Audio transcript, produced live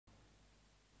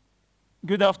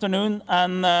Good afternoon,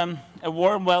 and a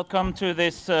warm welcome to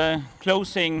this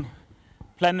closing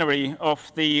plenary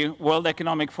of the World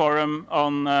Economic Forum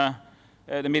on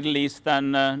the Middle East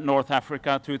and North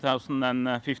Africa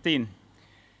 2015.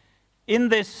 In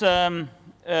this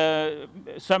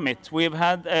summit, we've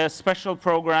had a special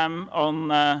program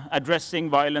on addressing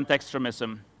violent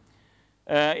extremism.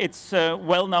 It's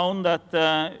well known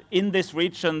that in this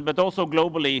region, but also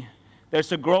globally,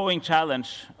 there's a growing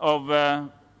challenge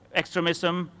of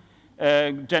extremism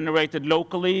generated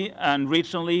locally and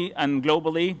regionally and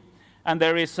globally, and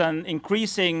there is an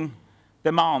increasing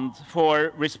demand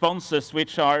for responses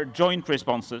which are joint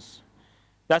responses.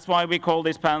 That's why we call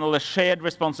this panel a shared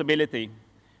responsibility.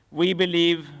 We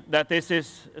believe that this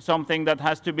is something that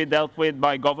has to be dealt with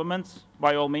by governments,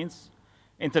 by all means,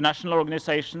 international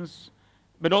organizations,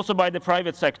 but also by the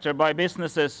private sector, by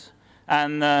businesses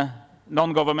and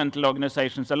non-governmental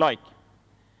organizations alike.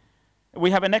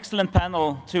 We have an excellent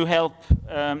panel to help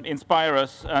inspire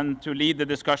us and to lead the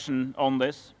discussion on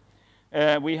this.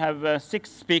 We have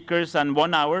 6 speakers and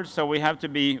 1 hour, so we have to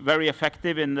be very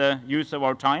effective in the use of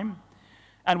our time.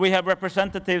 And we have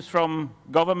representatives from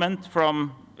government,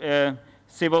 from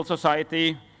civil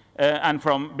society, and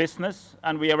from business.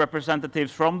 And we have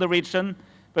representatives from the region,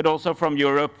 but also from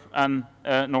Europe and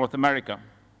North America.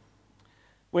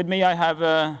 With me, I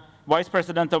have Vice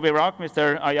President of Iraq,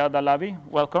 Mr. Allawi.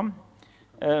 Welcome.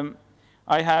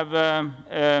 I have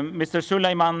Mr.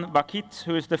 Suleiman Bakit,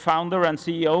 who is the founder and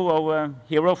CEO of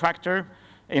Hero Factor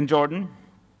in Jordan.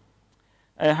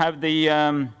 I have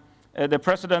the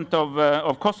President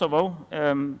of Kosovo,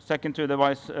 second to the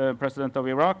Vice President of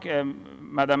Iraq,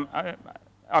 Madam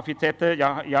Atifete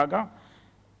Jahjaga,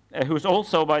 who's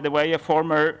also, by the way, a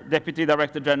former Deputy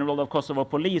Director General of Kosovo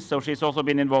Police, so she's also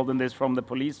been involved in this from the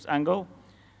police angle.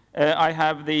 I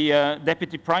have the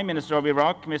Deputy Prime Minister of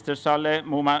Iraq, Mr. Saleh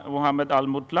Muhammad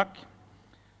al-Mutlaq.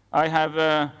 I have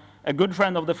a good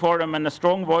friend of the forum and a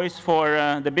strong voice for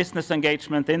the business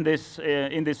engagement in this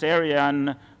area,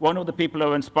 and one of the people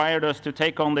who inspired us to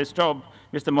take on this job,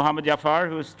 Mr. Mohammad Jaafar,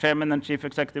 who is Chairman and Chief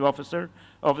Executive Officer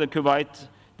of the Kuwait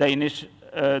Danish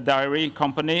dairy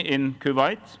company in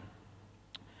Kuwait.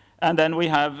 And then we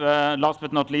have, last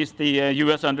but not least, the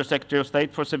US Undersecretary of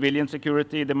State for Civilian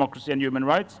Security, Democracy and Human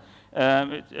Rights,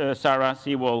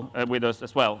 Sewall, with us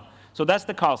as well. So that's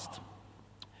the cast.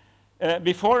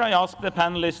 Before I ask the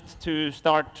panelists to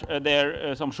start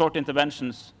some short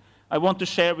interventions, I want to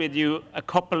share with you a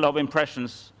couple of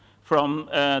impressions from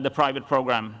the private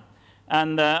program.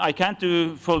 And I can't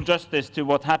do full justice to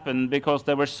what happened because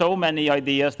there were so many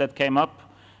ideas that came up,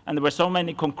 and there were so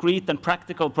many concrete and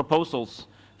practical proposals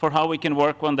for how we can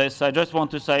work on this. I just want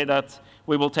to say that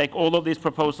we will take all of these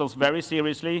proposals very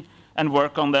seriously and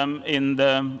work on them in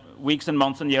the weeks and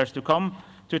months and years to come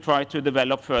to try to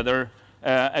develop further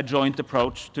a joint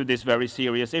approach to this very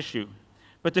serious issue.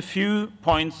 But a few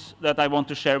points that I want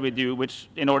to share with you, which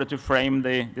in order to frame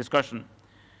the discussion.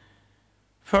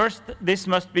 First, this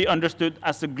must be understood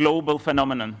as a global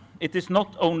phenomenon. It is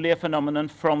not only a phenomenon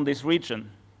from this region.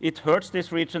 It hurts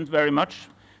this region very much,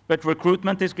 but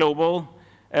recruitment is global,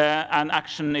 and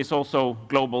action is also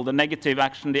global, the negative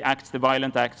action, the acts, the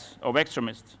violent acts of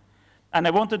extremists. And I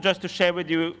wanted just to share with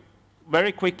you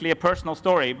very quickly a personal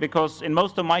story, because in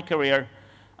most of my career,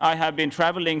 I have been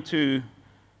traveling to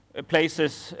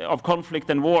places of conflict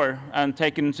and war and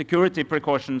taken security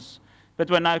precautions. But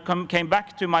when I came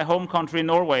back to my home country,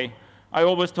 Norway, I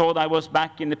always thought I was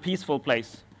back in a peaceful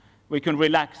place. We can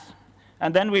relax.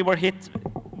 And then we were hit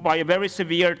by a very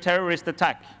severe terrorist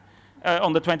attack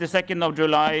on the 22nd of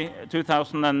July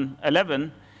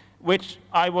 2011, which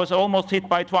I was almost hit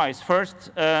by twice.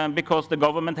 First, because the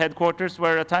government headquarters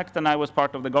were attacked and I was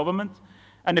part of the government.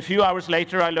 And a few hours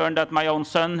later, I learned that my own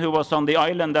son, who was on the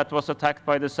island that was attacked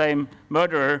by the same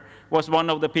murderer, was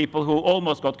one of the people who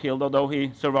almost got killed, although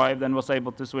he survived and was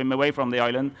able to swim away from the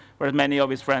island, whereas many of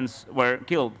his friends were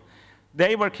killed.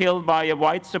 They were killed by a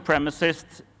white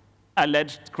supremacist,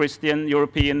 alleged Christian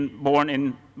European born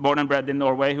and bred in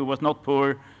Norway, who was not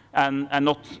poor and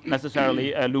not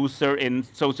necessarily a loser in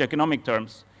socioeconomic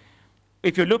terms.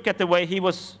 If you look at the way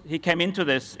he came into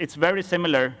this, it's very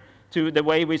similar to the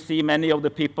way we see many of the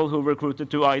people who recruited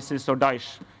to ISIS or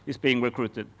Daesh is being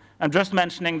recruited. I'm just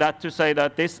mentioning that to say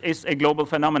that this is a global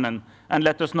phenomenon, and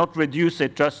let us not reduce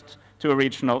it just to a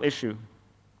regional issue.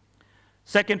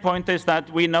 Second point is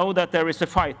that we know that there is a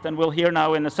fight, and we'll hear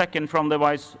now in a second from the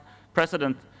Vice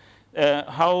President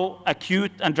how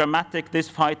acute and dramatic this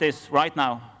fight is right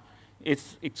now.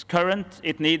 It's current,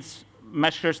 it needs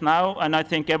measures now, and I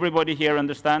think everybody here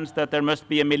understands that there must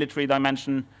be a military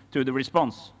dimension to the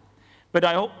response. But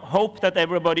I hope that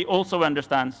everybody also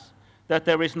understands that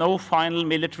there is no final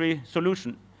military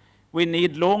solution. We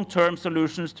need long-term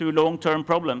solutions to long-term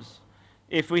problems.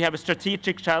 If we have a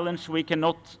strategic challenge, we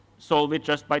cannot solve it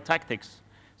just by tactics.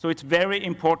 So it's very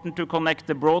important to connect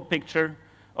the broad picture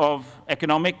of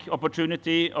economic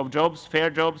opportunity, of jobs, fair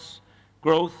jobs,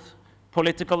 growth,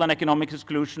 political and economic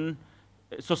exclusion,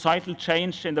 societal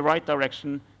change in the right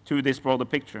direction to this broader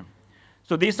picture.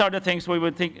 So these are the things we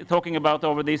were talking about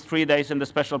over these 3 days in the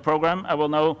special program. I will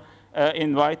now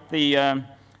invite the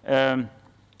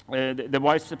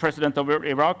Vice President of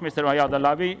Iraq, Mr.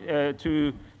 Allawi,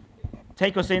 to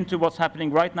take us into what's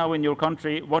happening right now in your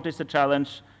country, what is the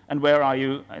challenge, and where are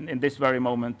you in this very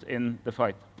moment in the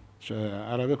fight?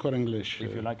 Arabic or English?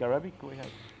 If you like Arabic, we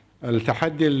have.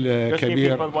 التحدي Just give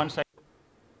people الكبير 1 second.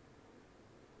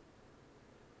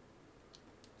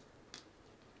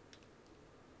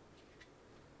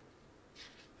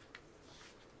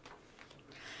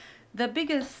 The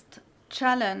biggest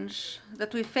challenge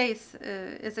that we face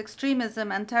is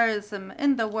extremism and terrorism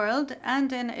in the world,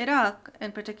 and in Iraq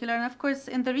in particular, and of course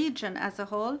in the region as a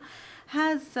whole,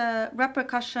 has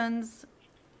repercussions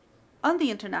on the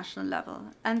international level,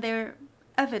 and they're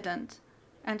evident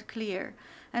and clear.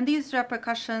 And these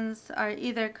repercussions are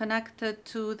either connected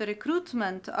to the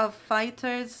recruitment of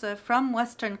fighters from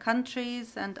Western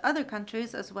countries and other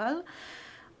countries as well,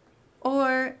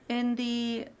 or in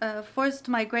the forced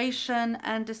migration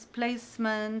and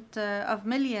displacement of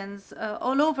millions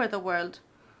all over the world.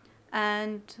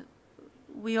 And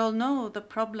we all know the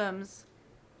problems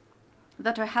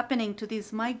that are happening to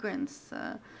these migrants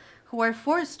who are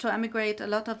forced to emigrate. A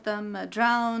lot of them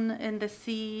drown in the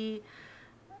sea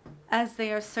as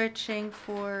they are searching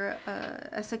for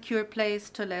a secure place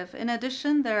to live. In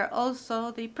addition, there are also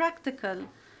the practical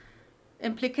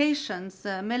implications,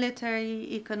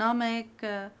 military, economic,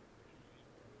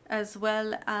 as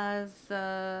well as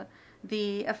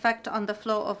the effect on the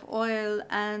flow of oil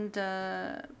and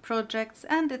projects,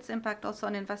 and its impact also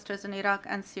on investors in Iraq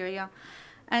and Syria.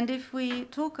 And if we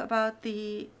talk about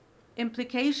the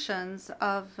implications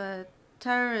of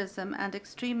terrorism and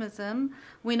extremism,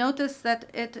 we notice that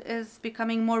it is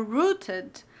becoming more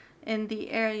rooted in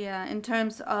the area in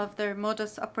terms of their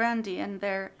modus operandi and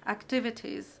their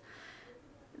activities.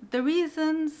 The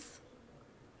reasons,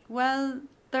 well,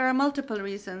 there are multiple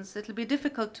reasons. It'll be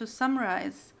difficult to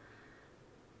summarize.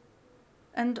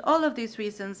 And all of these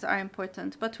reasons are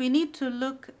important, but we need to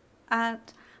look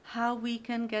at how we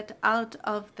can get out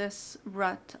of this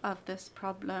rut, of this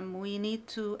problem. We need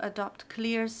to adopt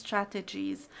clear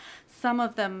strategies. Some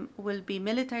of them will be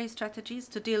military strategies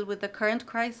to deal with the current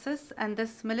crisis, and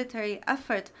this military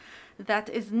effort that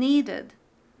is needed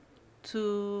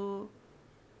to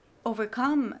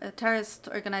overcome terrorist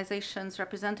organizations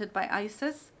represented by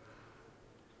ISIS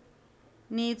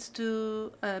needs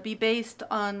to be based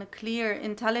on clear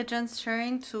intelligence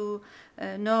sharing to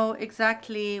know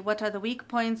exactly what are the weak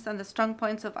points and the strong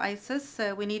points of ISIS.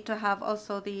 We need to have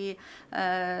also the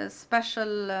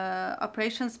special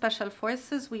operations, special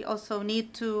forces. We also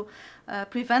need to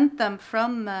prevent them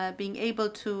from being able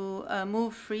to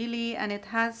move freely, and it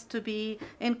has to be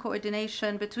in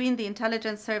coordination between the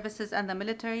intelligence services and the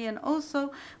military. And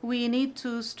also we need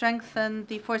to strengthen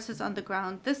the forces on the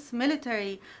ground. This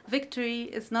military victory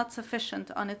is not sufficient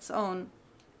on its own.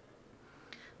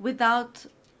 Without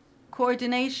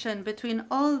coordination between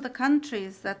all the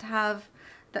countries that have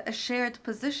a shared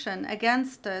position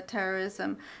against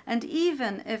terrorism, and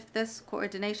even if this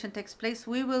coordination takes place,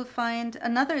 we will find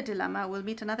another dilemma, we'll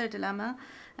meet another dilemma,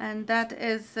 and that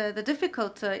is the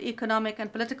difficult economic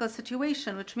and political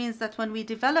situation, which means that when we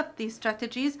develop these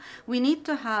strategies, we need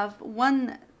to have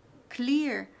one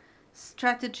clear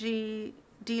strategy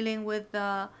dealing with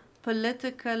the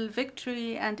political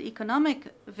victory and economic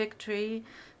victory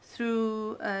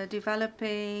through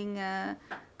developing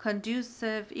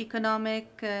conducive economic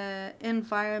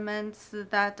environments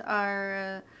that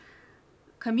are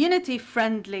community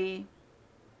friendly,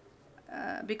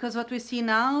 because what we see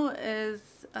now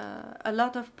is a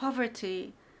lot of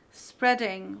poverty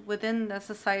spreading within the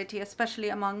society, especially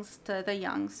amongst the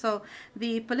young. So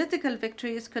the political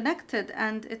victory is connected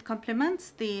and it complements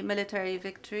the military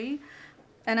victory.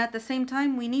 And at the same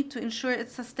time, we need to ensure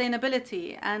its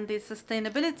sustainability, and the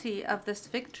sustainability of this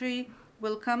victory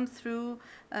will come through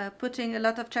putting a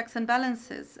lot of checks and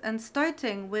balances, and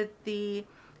starting with the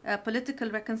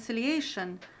political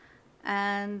reconciliation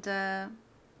and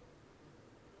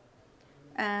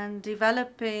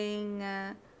developing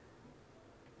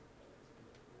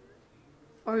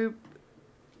or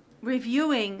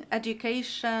reviewing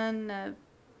education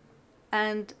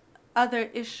and other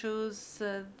issues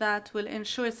that will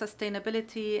ensure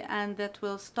sustainability and that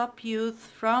will stop youth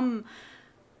from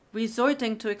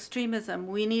resorting to extremism.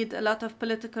 We need a lot of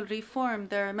political reform.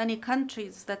 There are many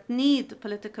countries that need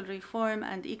political reform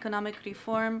and economic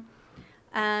reform,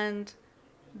 and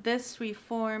this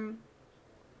reform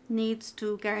needs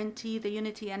to guarantee the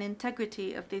unity and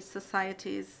integrity of these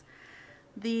societies.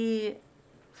 The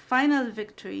final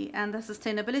victory and the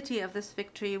sustainability of this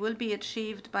victory will be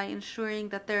achieved by ensuring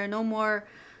that there are no more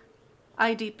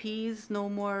IDPs, no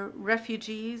more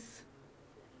refugees,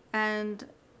 and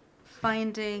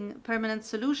finding permanent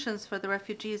solutions for the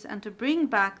refugees, and to bring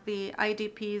back the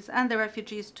IDPs and the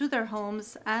refugees to their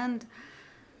homes and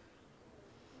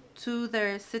to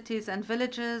their cities and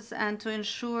villages, and to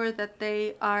ensure that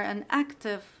they are an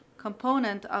active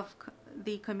component of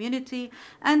the community,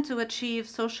 and to achieve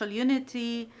social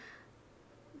unity,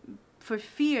 for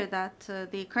fear that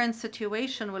the current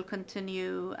situation will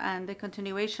continue, and the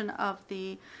continuation of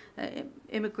the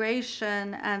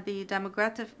immigration and the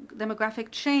demographic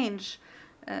change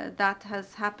that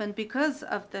has happened because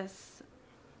of this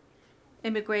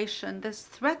immigration. This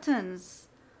threatens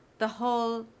the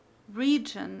whole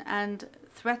region and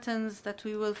threatens that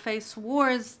we will face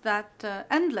wars, that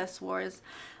endless wars.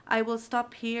 I will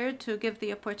stop here to give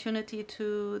the opportunity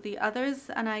to the others,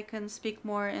 and I can speak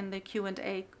more in the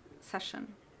Q&A session.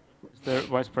 Mr.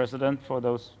 Vice President, for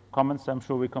those comments. I'm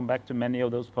sure we come back to many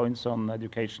of those points on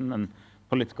education and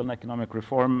political and economic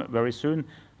reform very soon.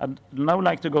 I'd now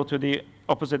like to go to the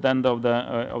opposite end of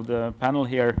the panel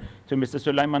here, to Mr.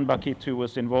 Sulaiman Bakit, who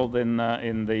was involved in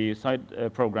the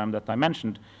side program that I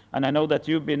mentioned. And I know that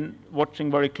you've been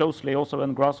watching very closely also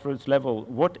on grassroots level.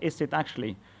 What is it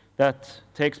actually that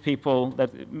takes people,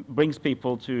 that brings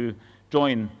people to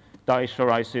join Daesh or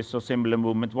ISIS or similar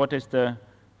movement? What is the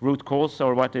root cause,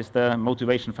 or what is the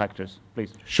motivation factors,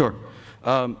 please? Sure.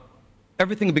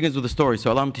 Everything begins with a story,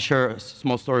 so allow me to share a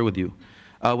small story with you.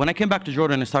 When I came back to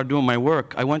Jordan and started doing my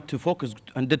work, I went to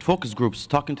did focus groups,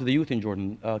 talking to the youth in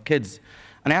Jordan, kids,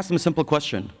 and I asked them a simple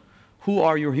question: who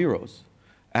are your heroes?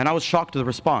 And I was shocked at the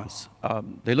response.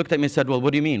 They looked at me and said, well,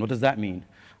 what do you mean? What does that mean?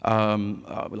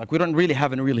 Like, we don't really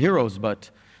have any real heroes, but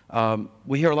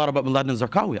we hear a lot about Bin Laden and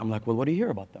Zarqawi. I'm like, well, what do you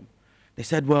hear about them? They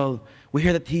said, well, we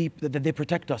hear that they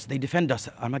protect us, they defend us.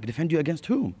 I'm like, defend you against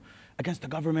whom? Against the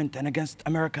government and against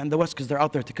America and the West, because they're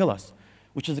out there to kill us,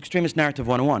 which is extremist narrative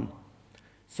 101.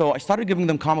 So I started giving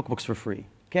them comic books for free.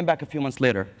 Came back a few months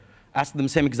later, asked them the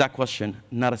same exact question.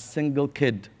 Not a single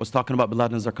kid was talking about Bin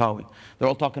Laden and Zarqawi. They're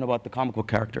all talking about the comic book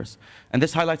characters. And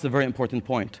this highlights a very important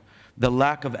point: the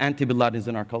lack of anti-Bin Ladens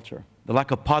in our culture, the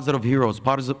lack of positive heroes,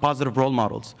 positive role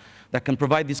models that can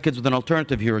provide these kids with an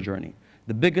alternative hero journey.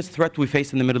 The biggest threat we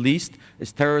face in the Middle East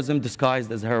is terrorism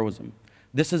disguised as heroism.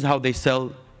 This is how they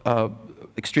sell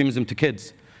extremism to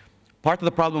kids. Part of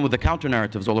the problem with the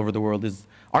counter-narratives all over the world is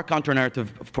our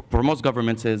counter-narrative for most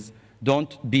governments is,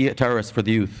 don't be a terrorist for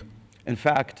the youth. In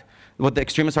fact, what the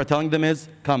extremists are telling them is,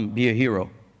 come, be a hero,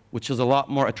 which is a lot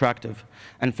more attractive.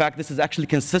 In fact, this is actually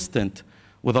consistent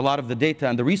with a lot of the data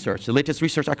and the research. The latest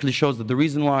research actually shows that the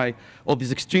reason why all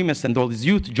these extremists and all these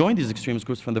youth join these extremist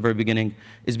groups from the very beginning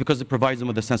is because it provides them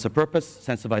with a sense of purpose,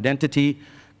 sense of identity,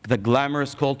 the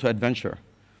glamorous call to adventure.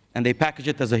 And they package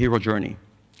it as a hero journey.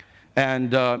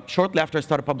 And shortly after I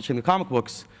started publishing the comic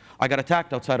books, I got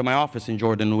attacked outside of my office in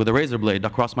Jordan with a razor blade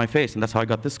across my face, and that's how I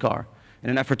got this scar, in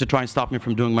an effort to try and stop me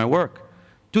from doing my work.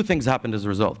 Two things happened as a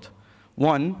result.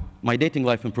 One, my dating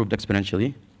life improved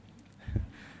exponentially.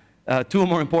 Two,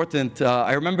 more important,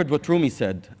 I remembered what Rumi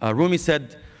said. Rumi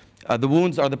said, the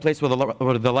wounds are the place where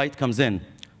the light comes in.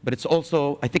 But it's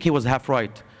also, I think he was half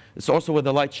right, it's also where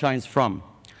the light shines from.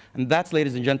 And that's,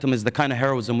 ladies and gentlemen, is the kind of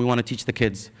heroism we want to teach the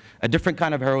kids. A different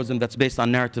kind of heroism that's based on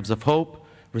narratives of hope,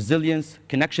 resilience,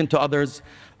 connection to others,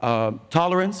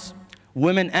 tolerance,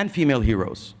 women and female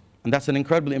heroes. And that's an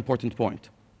incredibly important point.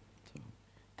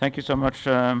 Thank you so much,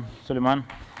 Sulaiman.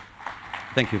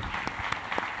 Thank you.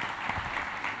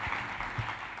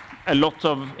 A lot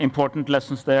of important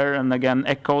lessons there, and again,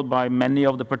 echoed by many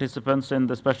of the participants in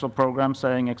the special program,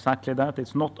 saying exactly that.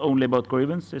 It's not only about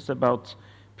grievance, it's about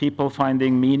people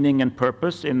finding meaning and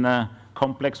purpose in a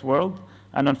complex world.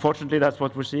 And unfortunately, that's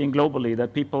what we're seeing globally,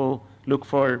 that people look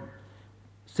for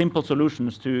simple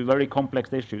solutions to very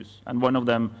complex issues. And one of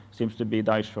them seems to be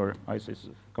Daesh or ISIS.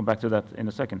 Come back to that in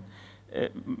a second.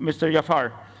 Mr.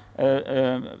 Jaafar,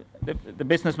 the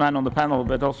businessman on the panel,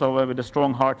 but also with a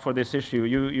strong heart for this issue,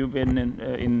 you've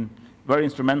been very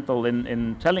instrumental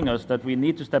in telling us that we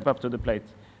need to step up to the plate.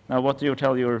 Now, what do you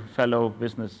tell your fellow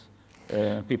business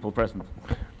people present?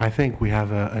 I think we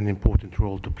have an important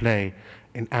role to play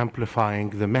in amplifying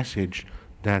the message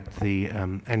that the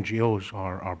NGOs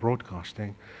are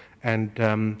broadcasting, and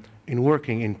in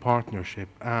working in partnership.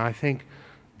 I think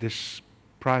this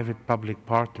private-public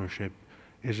partnership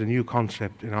is a new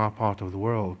concept in our part of the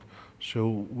world,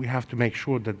 so we have to make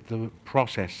sure that the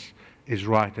process is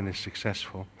right and is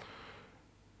successful.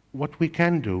 What we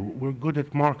can do, we're good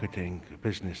at marketing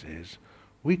businesses.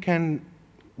 We can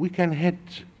hit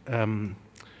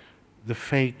the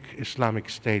fake Islamic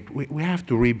State. We have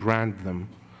to rebrand them.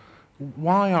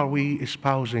 Why are we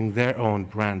espousing their own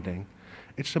branding?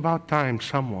 It's about time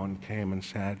someone came and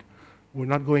said, we're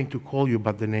not going to call you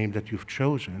by the name that you've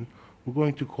chosen, we're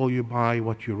going to call you by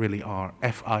what you really are,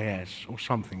 FIS or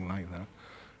something like that.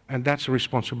 And that's a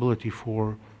responsibility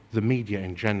for the media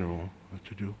in general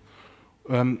to do.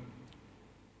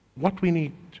 What we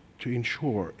need to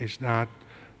ensure is that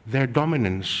their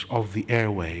dominance of the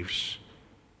airwaves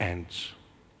ends,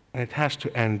 and it has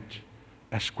to end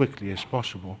as quickly as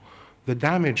possible. The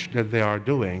damage that they are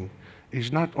doing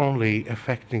is not only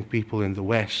affecting people in the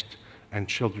West and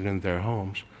children in their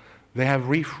homes, they have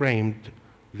reframed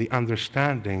the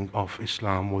understanding of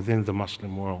Islam within the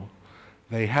Muslim world.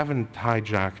 They haven't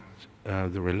hijacked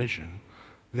the religion,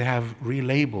 they have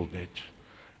relabeled it.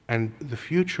 And the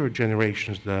future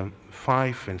generations, the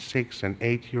 5 and 6 and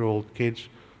 8-year-old kids,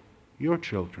 your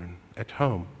children at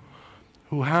home,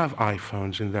 who have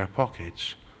iPhones in their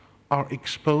pockets, are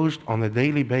exposed on a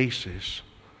daily basis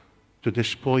to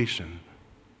this poison.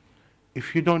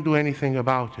 If you don't do anything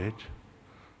about it,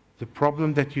 the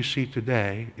problem that you see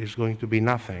today is going to be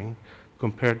nothing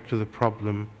compared to the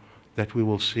problem that we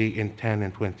will see in 10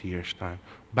 and 20 years' time.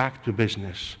 Back to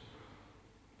business.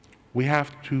 We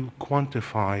have to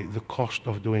quantify the cost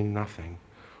of doing nothing.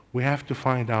 We have to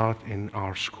find out in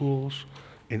our schools,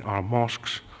 in our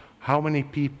mosques, how many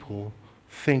people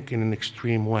think in an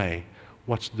extreme way.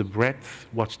 What's the breadth,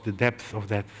 what's the depth of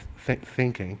that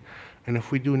thinking? And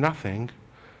if we do nothing,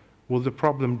 will the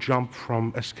problem jump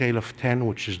from a scale of 10,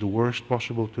 which is the worst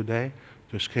possible today,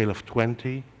 to a scale of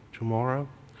 20 tomorrow?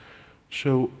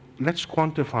 So let's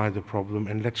quantify the problem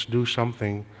and let's do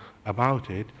something about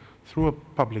it through a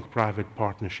public-private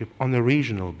partnership on a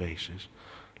regional basis.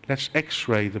 Let's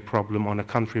x-ray the problem on a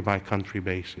country-by-country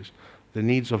basis. The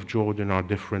needs of Jordan are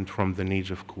different from the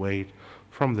needs of Kuwait,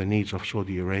 from the needs of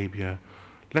Saudi Arabia.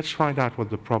 Let's find out what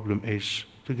the problem is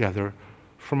together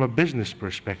from a business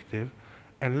perspective,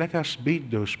 and let us beat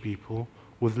those people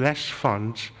with less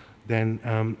funds than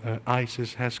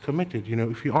ISIS has committed. You know,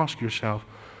 if you ask yourself,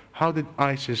 how did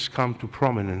ISIS come to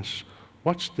prominence?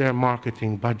 What's their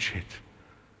marketing budget?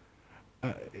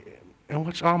 And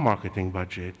what's our marketing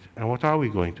budget? And what are we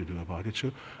going to do about it?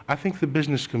 So I think the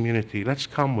business community, let's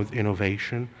come with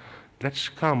innovation. Let's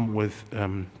come with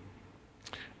a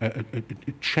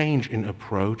change in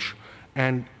approach.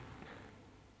 And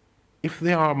if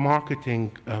they are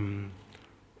marketing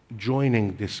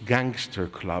joining this gangster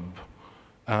club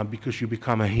because you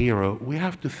become a hero, we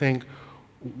have to think,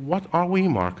 what are we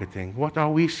marketing? What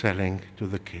are we selling to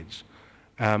the kids?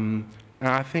 And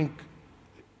I think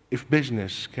if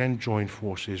business can join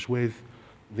forces with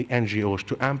the NGOs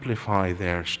to amplify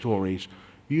their stories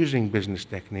using business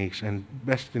techniques and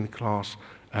best-in-class,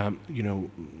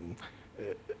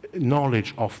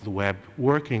 knowledge of the web,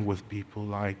 working with people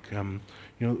like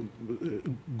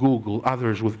Google,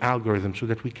 others with algorithms, so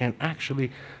that we can actually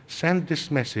send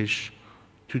this message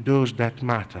to those that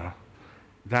matter,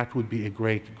 that would be a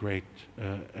great, great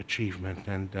achievement.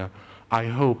 And I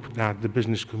hope that the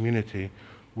business community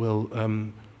will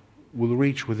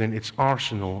reach within its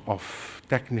arsenal of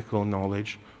technical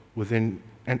knowledge within,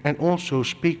 and also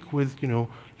speak with,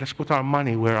 let's put our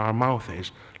money where our mouth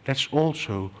is. Let's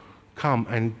also come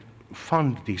and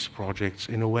fund these projects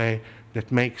in a way that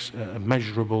makes a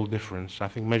measurable difference. I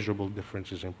think measurable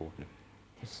difference is important.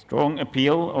 A strong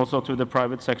appeal also to the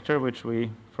private sector, which we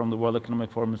from the World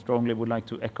Economic Forum strongly would like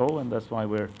to echo, and that's why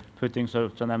we're putting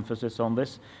such an emphasis on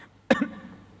this.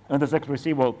 Undersecretary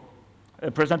Sewall,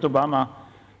 President Obama,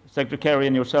 Secretary Kerry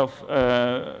and yourself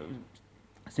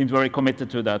seems very committed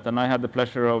to that, and I had the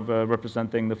pleasure of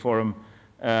representing the forum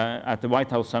at the White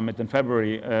House Summit in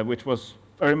February, which was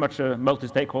very much a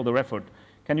multi-stakeholder effort.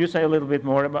 Can you say a little bit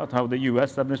more about how the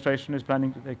US administration is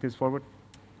planning to take this forward?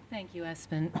 Thank you,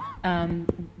 Espen.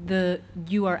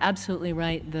 You are absolutely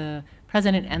right. The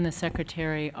President and the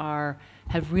Secretary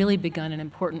have really begun an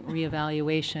important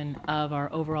reevaluation of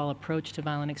our overall approach to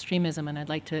violent extremism, and I'd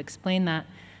like to explain that.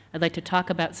 I'd like to talk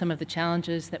about some of the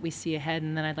challenges that we see ahead,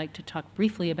 and then I'd like to talk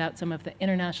briefly about some of the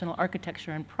international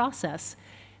architecture and process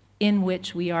in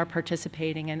which we are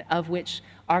participating and of which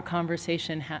our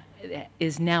conversation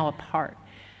is now a part.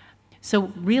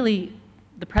 So really,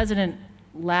 the President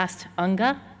last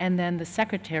UNGA, and then the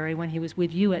Secretary, when he was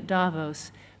with you at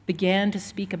Davos, began to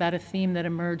speak about a theme that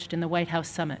emerged in the White House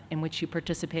summit in which you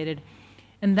participated.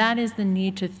 And that is the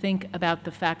need to think about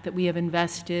the fact that we have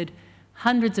invested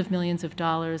hundreds of millions of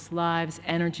dollars, lives,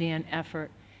 energy, and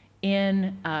effort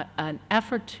in an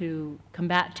effort to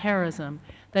combat terrorism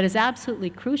that is absolutely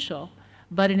crucial,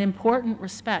 but in important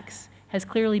respects has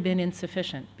clearly been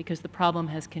insufficient because the problem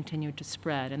has continued to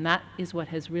spread. And that is what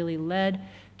has really led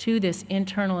to this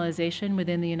internalization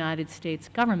within the United States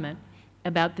government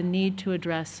about the need to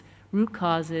address root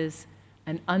causes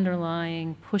and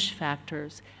underlying push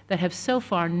factors that have so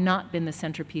far not been the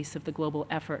centerpiece of the global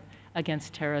effort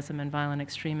against terrorism and violent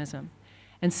extremism.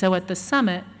 And so at the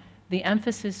summit, the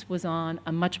emphasis was on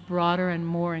a much broader and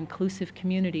more inclusive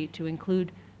community to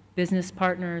include business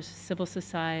partners, civil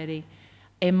society,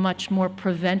 a much more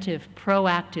preventive,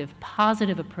 proactive,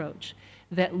 positive approach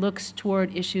that looks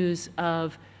toward issues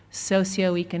of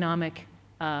socioeconomic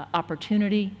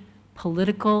opportunity,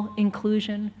 political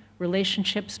inclusion,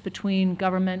 relationships between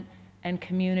government and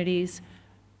communities,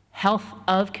 health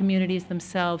of communities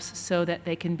themselves so that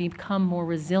they can become more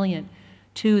resilient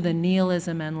to the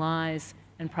nihilism and lies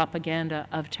and propaganda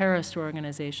of terrorist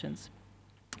organizations.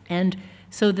 And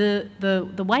so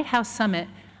the White House summit,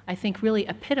 I think, really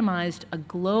epitomized a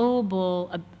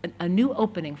global, a new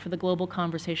opening for the global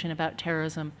conversation about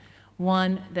terrorism,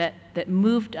 one that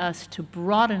moved us to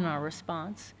broaden our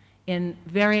response in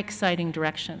very exciting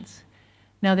directions.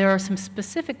 Now, there are some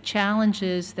specific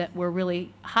challenges that were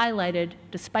really highlighted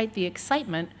despite the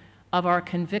excitement of our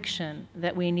conviction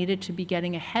that we needed to be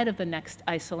getting ahead of the next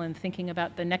ISIL and thinking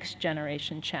about the next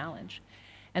generation challenge.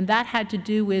 And that had to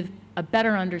do with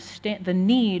the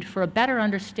need for a better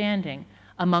understanding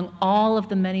among all of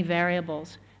the many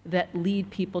variables that lead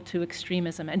people to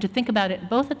extremism, and to think about it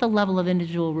both at the level of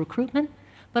individual recruitment,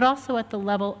 but also at the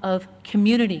level of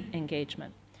community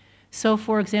engagement. So,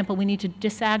 for example, we need to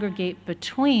disaggregate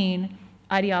between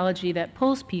ideology that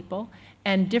pulls people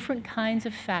and different kinds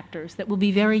of factors that will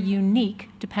be very unique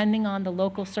depending on the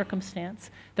local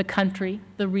circumstance, the country,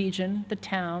 the region, the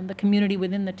town, the community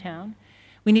within the town.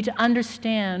 We need to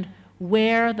understand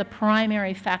where the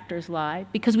primary factors lie,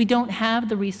 because we don't have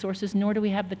the resources, nor do we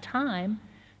have the time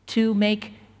to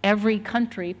make every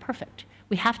country perfect.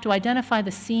 We have to identify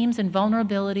the seams and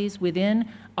vulnerabilities within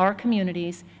our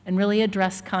communities and really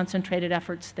address concentrated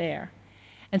efforts there.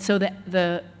 And so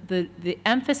the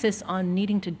emphasis on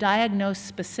needing to diagnose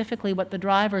specifically what the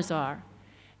drivers are,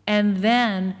 and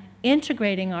then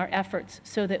integrating our efforts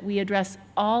so that we address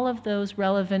all of those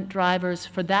relevant drivers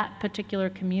for that particular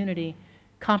community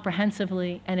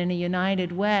comprehensively and in a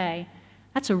united way,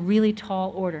 that's a really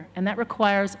tall order. And that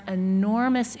requires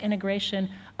enormous integration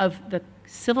of the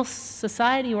civil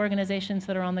society organizations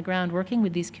that are on the ground working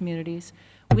with these communities,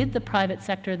 with the private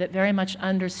sector that very much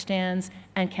understands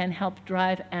and can help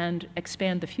drive and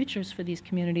expand the futures for these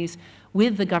communities,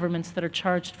 with the governments that are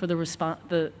charged for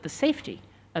the safety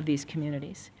of these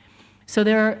communities. So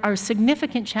there are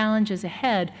significant challenges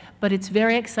ahead, but it's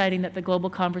very exciting that the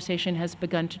global conversation has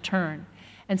begun to turn.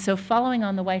 And so following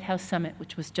on the White House summit,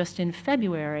 which was just in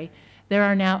February, there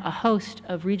are now a host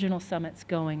of regional summits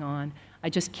going on. I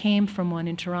just came from one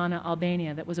in Tirana,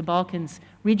 Albania, that was a Balkans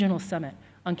regional summit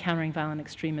on countering violent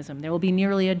extremism. There will be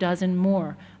nearly a dozen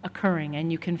more occurring,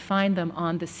 and you can find them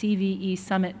on the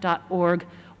cvesummit.org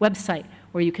website,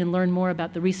 where you can learn more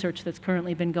about the research that's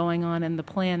currently been going on and the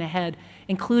plan ahead,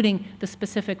 including the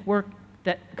specific work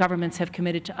that governments have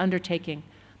committed to undertaking.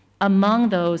 Among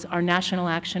those are national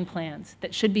action plans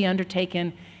that should be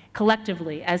undertaken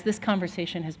collectively, as this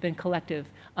conversation has been collective,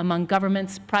 among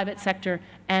governments, private sector,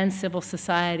 and civil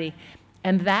society.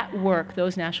 And that work,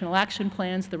 those national action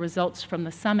plans, the results from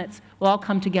the summits, will all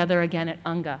come together again at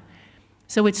UNGA.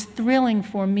 So it's thrilling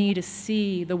for me to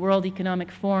see the World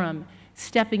Economic Forum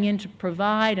stepping in to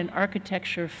provide an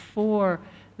architecture for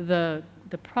the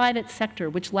private sector,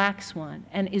 which lacks one,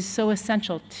 and is so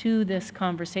essential to this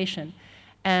conversation.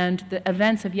 And the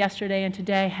events of yesterday and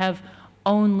today have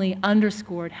only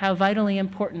underscored how vitally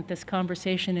important this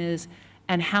conversation is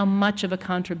and how much of a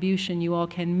contribution you all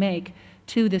can make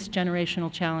to this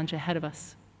generational challenge ahead of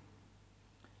us.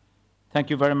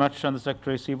 Thank you very much,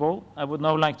 Undersecretary Sewall. I would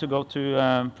now like to go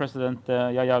to President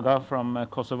Jahjaga from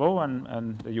Kosovo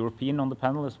and the European on the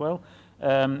panel as well.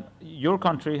 Your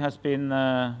country has been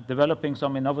developing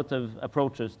some innovative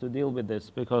approaches to deal with this,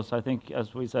 because I think,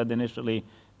 as we said initially,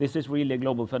 this is really a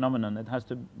global phenomenon. It has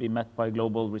to be met by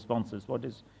global responses. What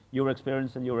is your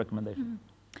experience and your recommendation?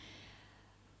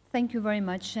 Thank you very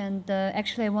much. And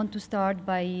actually, I want to start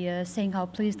by saying how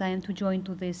pleased I am to join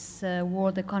to this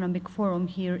World Economic Forum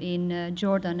here in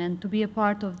Jordan and to be a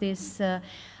part of this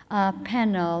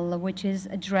panel, which is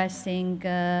addressing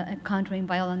countering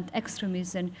violent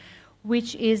extremism,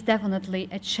 which is definitely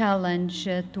a challenge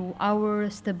to our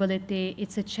stability,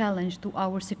 it's a challenge to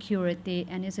our security,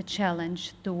 and is a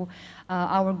challenge to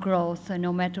our growth,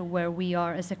 no matter where we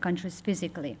are as a country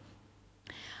physically.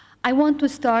 I want to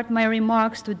start my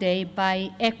remarks today by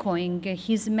echoing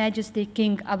His Majesty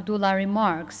King Abdullah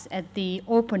remarks at the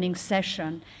opening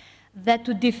session that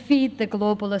to defeat the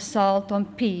global assault on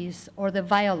peace or the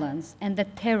violence and the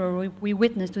terror we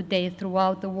witness today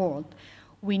throughout the world,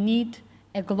 we need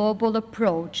a global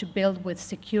approach built with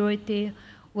security,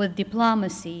 with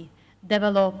diplomacy,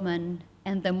 development,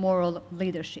 and the moral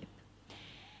leadership.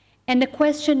 And the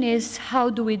question is, how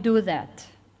do we do that?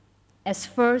 As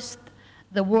first,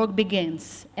 the work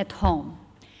begins at home.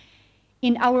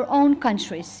 In our own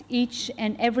countries, each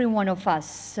and every one of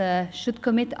us should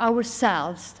commit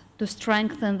ourselves to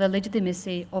strengthen the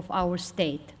legitimacy of our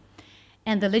state.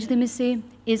 And the legitimacy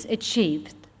is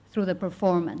achieved through the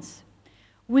performance.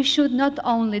 We should not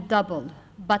only double,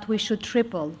 but we should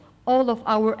triple all of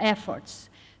our efforts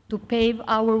to pave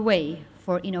our way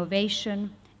for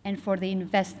innovation and for the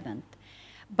investment,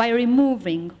 by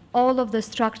removing all of the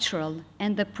structural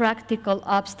and the practical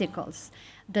obstacles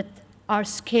that are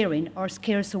scaring or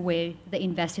scares away the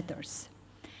investors.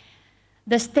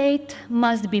 The state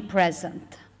must be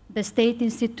present. The state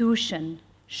institution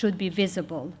should be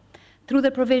visible through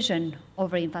the provision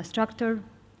of the infrastructure,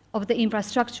 of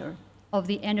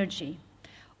the energy,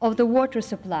 of the water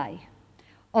supply,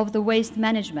 of the waste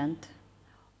management,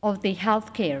 of the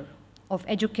healthcare, of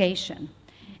education,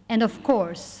 and of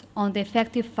course, on the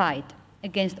effective fight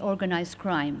against organized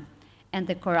crime and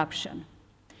the corruption.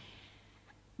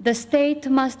 The state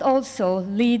must also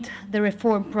lead the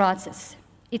reform process.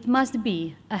 It must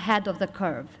be ahead of the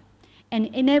curve. And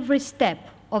in every step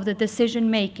of the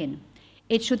decision-making,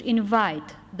 it should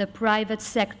invite the private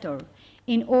sector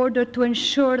in order to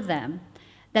ensure them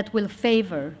that will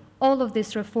favor all of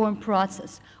this reform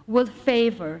process, will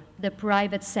favor the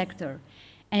private sector,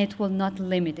 and it will not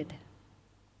limit it.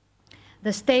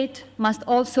 The state must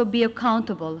also be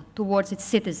accountable towards its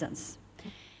citizens.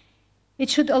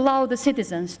 It should allow the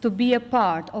citizens to be a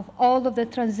part of all of the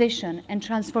transition and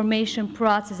transformation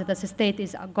process that the state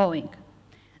is going.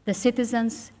 The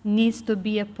citizens need to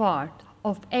be a part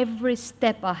of every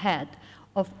step ahead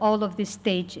of all of these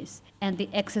stages and the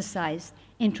exercise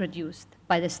introduced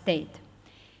by the state,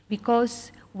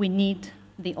 because we need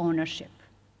the ownership.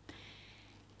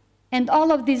 And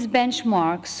all of these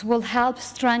benchmarks will help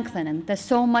strengthen the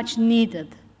so much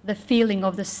needed, the feeling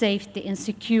of the safety and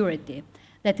security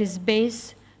that is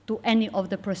base to any of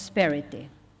the prosperity.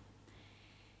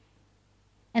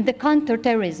 And the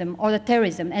counterterrorism, or the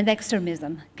terrorism and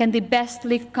extremism, can be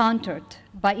bestly countered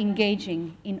by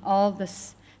engaging in all the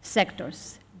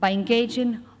sectors, by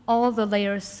engaging all the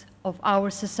layers of our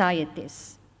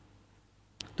societies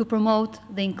to promote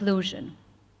the inclusion.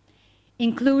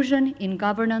 Inclusion in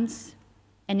governance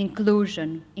and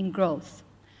inclusion in growth.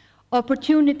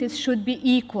 Opportunities should be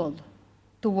equal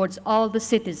towards all the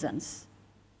citizens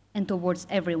and towards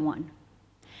everyone.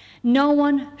 No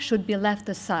one should be left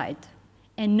aside,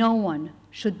 and no one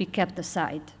should be kept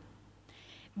aside,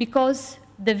 because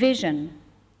division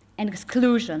and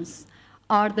exclusions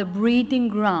are the breeding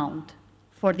ground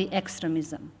for the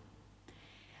extremism.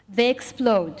 They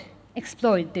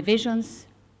exploit divisions,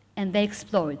 and they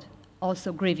exploit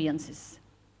also grievances.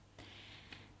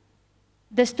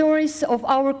 The stories of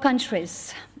our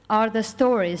countries are the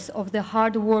stories of the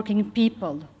hard-working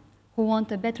people who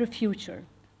want a better future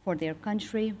for their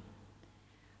country,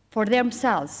 for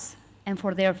themselves, and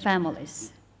for their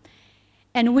families.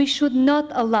 And we should not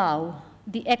allow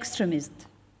the extremists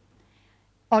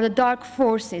or the dark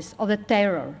forces of the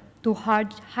terror to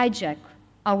hijack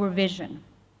our vision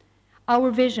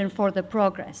for the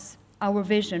progress, our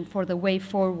vision for the way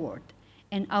forward,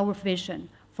 and our vision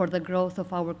for the growth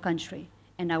of our country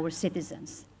and our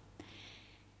citizens.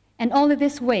 And only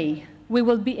this way we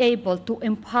will be able to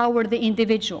empower the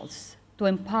individuals, to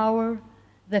empower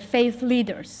the faith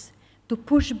leaders, to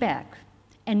push back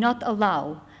and not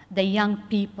allow the young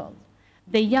people,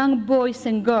 the young boys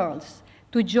and girls,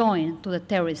 to join to the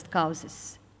terrorist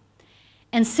causes.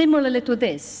 And similarly to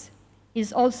this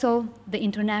is also the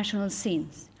international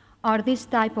scenes, are this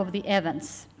type of the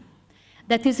events.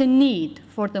 That is a need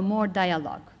for the more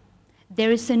dialogue.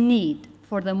 There is a need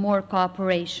for the more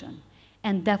cooperation,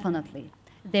 and definitely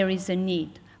there is a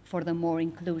need for the more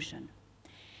inclusion.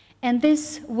 And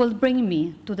this will bring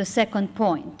me to the second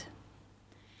point.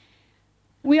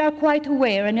 We are quite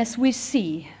aware, and as we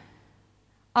see,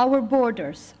 our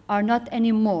borders are not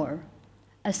anymore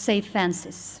as safe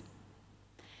fences.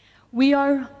 We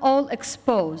are all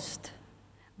exposed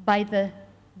by the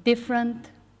different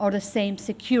or the same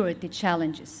security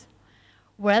challenges,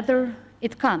 whether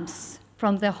it comes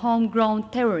from the homegrown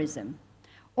terrorism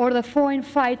or the foreign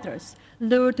fighters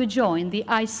lured to join the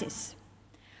ISIS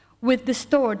with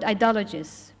distorted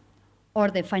ideologies or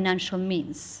the financial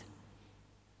means.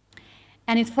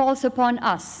 And it falls upon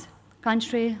us,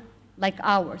 country like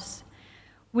ours,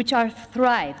 which are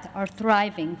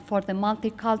thriving for the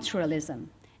multiculturalism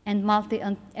and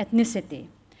multi-ethnicity,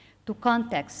 to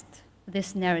context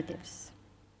these narratives.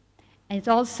 And it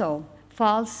also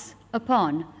falls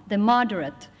upon the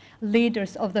moderate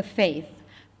leaders of the faith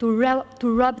to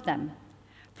rob them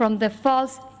from the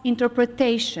false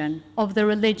interpretation of the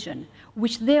religion,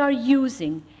 which they are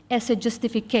using as a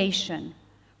justification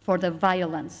for the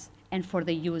violence and for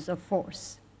the use of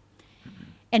force.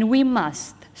 And we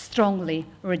must strongly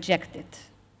reject it.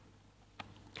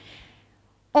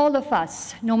 All of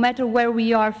us, no matter where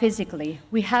we are physically,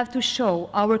 we have to show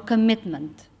our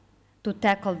commitment to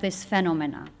tackle this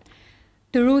phenomena,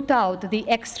 to root out the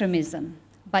extremism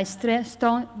by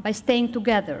staying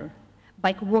together,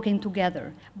 by working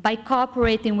together, by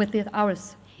cooperating with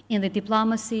ours in the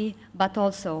diplomacy, but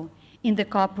also in the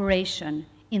cooperation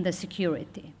in the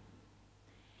security.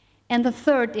 And the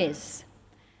third is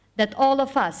that all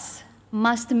of us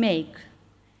must make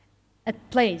a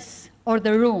place or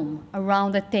the room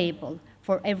around the table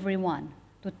for everyone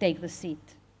to take the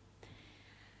seat.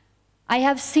 I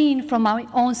have seen from my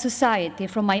own society,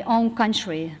 from my own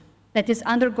country, that is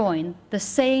undergoing the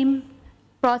same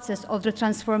process of the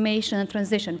transformation and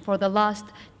transition for the last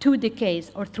 2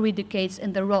 decades or 3 decades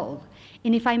in the role.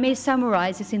 And if I may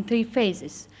summarize this in 3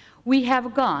 phases, we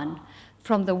have gone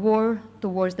from the war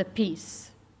towards the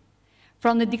peace,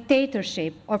 from the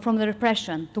dictatorship or from the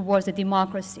repression towards the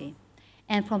democracy,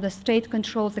 and from the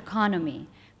state-controlled economy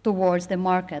towards the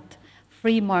market,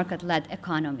 free market-led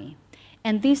economy.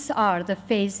 And these are the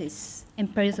phases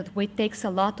and periods that which takes a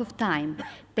lot of time,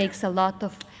 takes a lot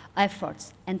of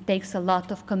efforts, and takes a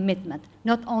lot of commitment,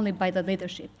 not only by the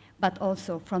leadership, but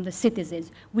also from the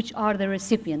citizens, which are the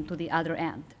recipient to the other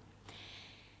end.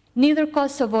 Neither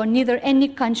Kosovo, neither any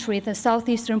country in the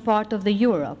southeastern part of the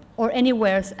Europe or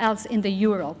anywhere else in the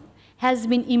Europe has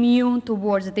been immune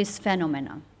towards this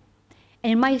phenomena.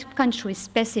 In my country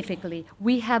specifically,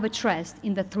 we have addressed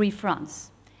in the 3 fronts.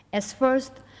 As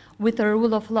first, with the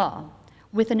rule of law,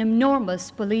 with an enormous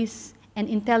police and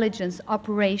intelligence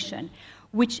operation,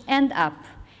 which end up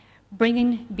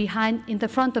bringing behind, in the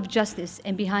front of justice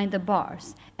and behind the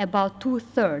bars, about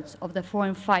 2/3 of the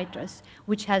foreign fighters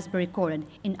which has been recorded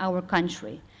in our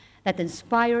country, that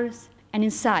inspires and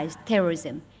incites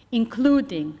terrorism,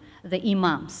 including the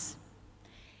imams.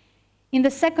 In the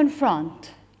second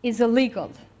front is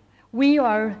illegal. We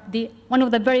are one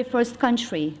of the very first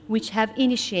countries which have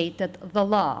initiated the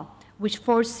law which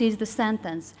foresees the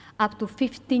sentence up to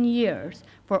 15 years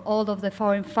for all of the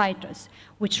foreign fighters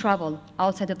which travel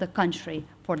outside of the country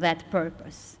for that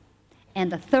purpose.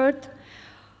 And the third,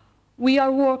 we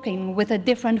are working with the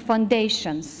different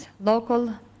foundations,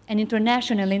 local and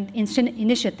international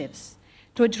initiatives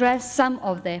to address some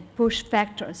of the push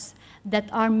factors that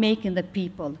are making the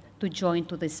people to join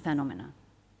to this phenomena.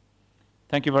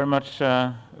 Thank you very much,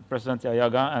 President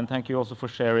Jahjaga, and thank you also for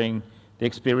sharing the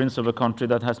experience of a country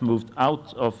that has moved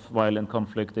out of violent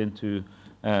conflict into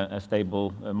a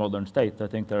stable, modern state. I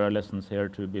think there are lessons here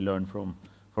to be learned from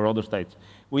for other states.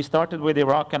 We started with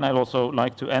Iraq, and I'd also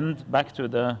like to end back to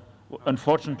the,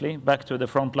 unfortunately, back to the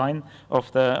front line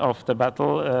of the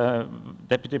battle.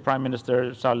 Deputy Prime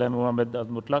Minister Saleh Muhammed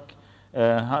al-Mutlaq,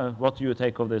 what do you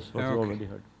take of this, what you already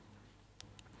heard?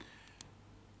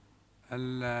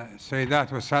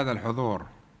 السيدات والسادة الحضور،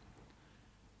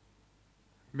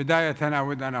 بداية أنا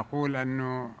أود أن أقول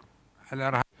أنه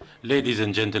الإرهاب. Ladies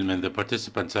and gentlemen, the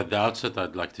participants, at the outset,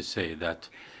 I'd like to say that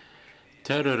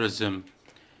terrorism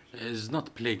is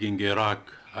not plaguing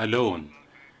Iraq alone,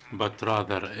 but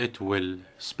rather it will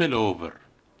spill over.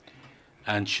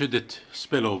 And should it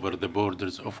spill over the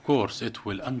borders, of course, it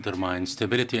will undermine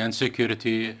stability and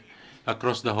security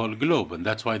across the whole globe. And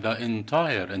that's why the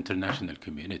entire international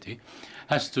community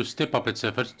has to step up its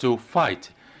efforts to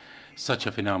fight such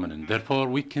a phenomenon. Therefore,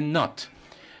 we cannot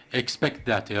expect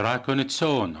that Iraq on its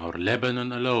own, or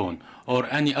Lebanon alone, or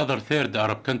any other third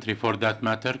Arab country for that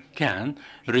matter, can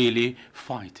really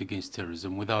fight against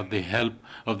terrorism without the help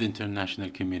of the international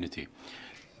community.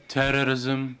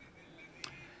 Terrorism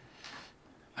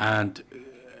and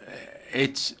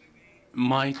its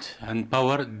might and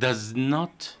power does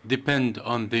not depend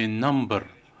on the number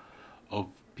of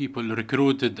people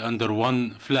recruited under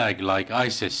one flag like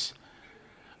ISIS,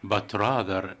 but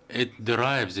rather it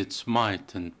derives its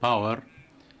might and power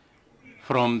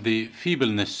from the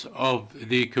feebleness of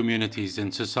the communities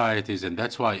and societies. And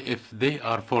that's why if they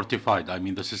are fortified, I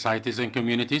mean the societies and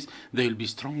communities, they'll be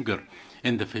stronger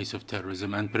in the face of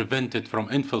terrorism and prevent it from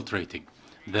infiltrating.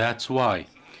 That's why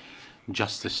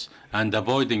justice and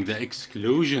avoiding the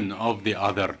exclusion of the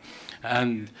other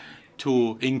and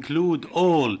to include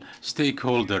all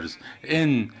stakeholders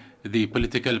in the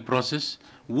political process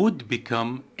would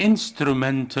become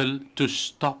instrumental to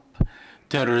stop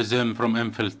terrorism from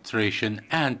infiltration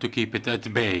and to keep it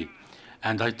at bay.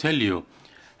 And I tell you,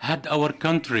 had our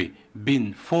country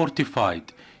been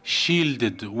fortified,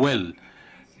 shielded well,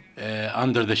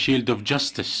 under the shield of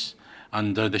justice,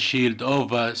 under the shield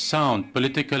of a sound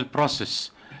political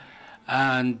process,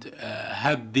 and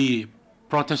had the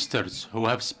protesters who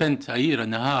have spent a year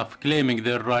and a half claiming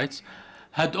their rights,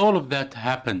 had all of that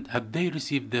happened, had they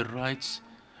received their rights,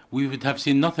 we would have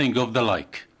seen nothing of the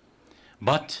like.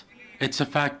 But it's a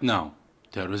fact now.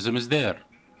 Terrorism is there.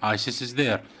 ISIS is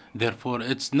there. Therefore,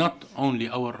 it's not only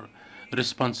our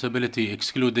responsibility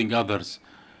excluding others.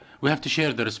 We have to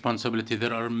share the responsibility.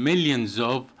 There are millions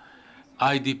of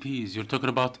IDPs. You're talking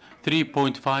about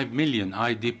 3.5 million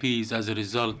IDPs as a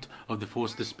result of the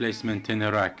forced displacement in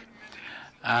Iraq.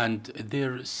 And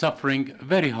they're suffering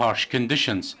very harsh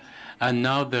conditions. And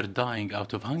now they're dying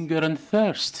out of hunger and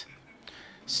thirst,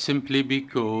 simply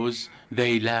because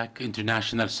they lack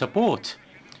international support.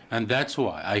 And that's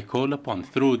why I call upon,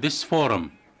 through this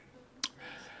forum,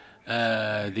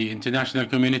 the international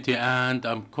community, and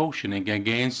I'm cautioning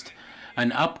against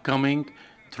an upcoming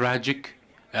tragic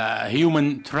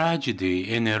human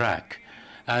tragedy in Iraq.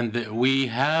 And we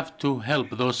have to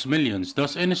help those millions,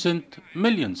 those innocent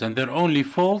millions, and their only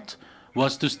fault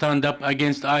was to stand up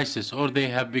against ISIS, or they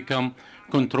have become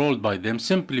controlled by them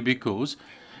simply because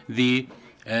the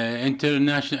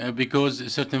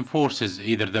because certain forces,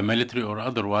 either the military or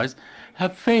otherwise,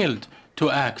 have failed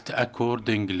to act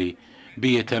accordingly,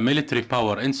 be it a military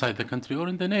power inside the country or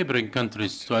in the neighboring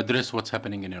countries, to address what's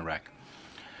happening in Iraq.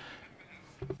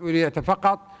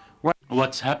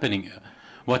 What's happening,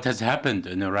 what has happened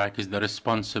in Iraq is the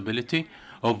responsibility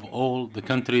of all the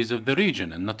countries of the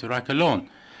region and not Iraq alone.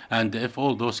 And if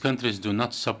all those countries do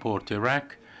not support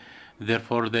Iraq,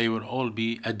 therefore they will all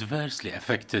be adversely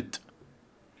affected.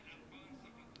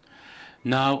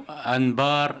 Now,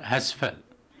 Anbar has fell.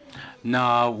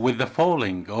 Now, with the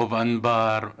falling of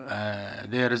Anbar,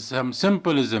 there is some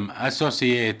symbolism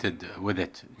associated with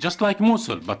it, just like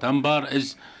Mosul, but Anbar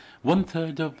is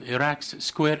 1/3 of Iraq's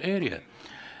square area.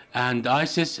 And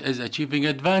ISIS is achieving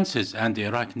advances, and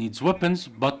Iraq needs weapons,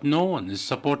 but no one is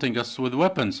supporting us with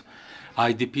weapons.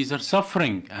 IDPs are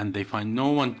suffering, and they find no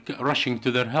one rushing to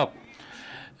their help.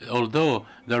 Although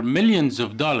there are millions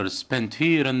of dollars spent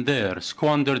here and there,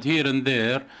 squandered here and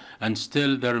there, and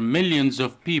still there are millions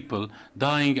of people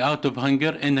dying out of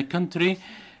hunger in a country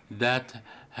that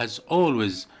has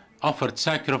always offered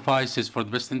sacrifices for the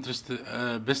best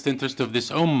interest of this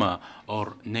ummah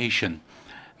or nation.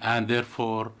 And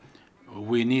therefore,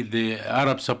 we need the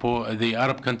Arab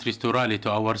countries to rally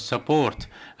to our support,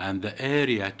 and the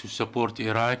area to support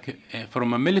Iraq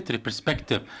from a military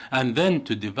perspective, and then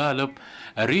to develop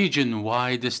a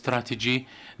region-wide strategy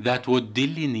that would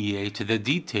delineate the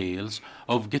details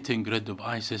of getting rid of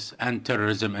ISIS and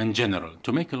terrorism in general.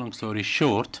 To make a long story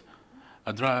short,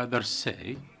 I'd rather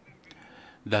say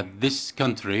that this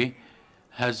country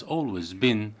has always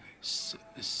been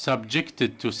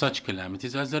subjected to such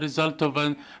calamities as a result of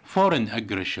a foreign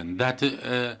aggression that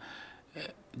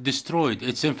destroyed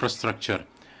its infrastructure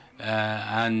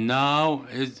and now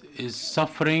is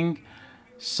suffering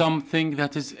something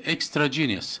that is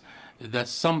extraneous.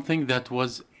 That's something that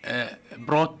was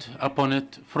brought upon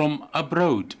it from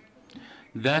abroad.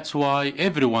 That's why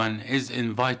everyone is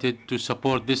invited to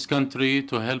support this country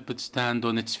to help it stand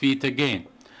on its feet again.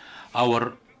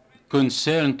 Our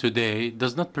concern today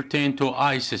does not pertain to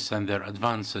ISIS and their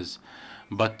advances,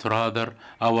 but rather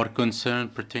our concern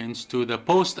pertains to the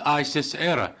post-ISIS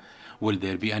era. Will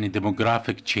there be any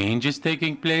demographic changes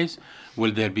taking place?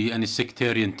 Will there be any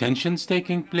sectarian tensions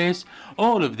taking place?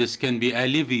 All of this can be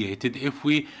alleviated if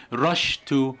we rush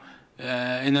to,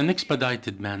 in an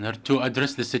expedited manner, to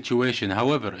address the situation.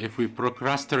 However, if we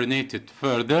procrastinate it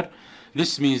further,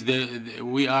 this means that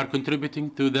we are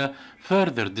contributing to the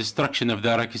further destruction of the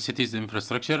Iraqi cities'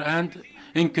 infrastructure and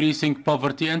increasing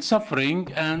poverty and suffering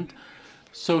and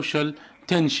social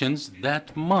tensions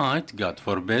that might, God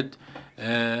forbid,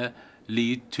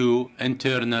 lead to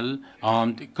internal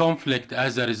armed conflict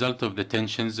as a result of the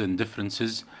tensions and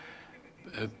differences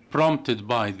prompted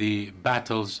by the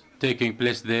battles taking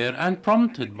place there and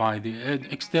prompted by the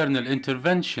external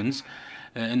interventions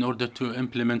in order to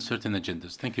implement certain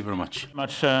agendas. Thank you very much.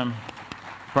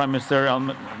 Prime Minister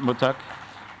Mutlaq.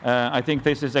 I think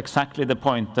this is exactly the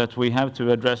point, that we have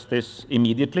to address this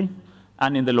immediately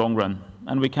and in the long run.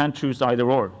 And we can't choose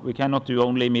either or. We cannot do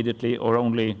only immediately or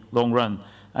only long run.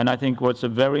 And I think what's a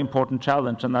very important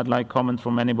challenge, and I'd like comments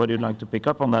from anybody who'd like to pick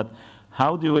up on that,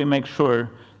 how do we make sure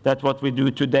that what we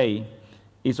do today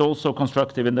is also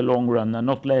constructive in the long run and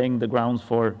not laying the grounds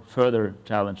for further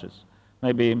challenges?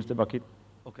 Maybe Mr. Bakit.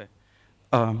 Okay.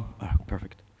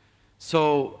 Perfect.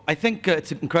 So I think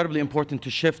it's incredibly important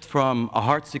to shift from a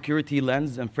heart security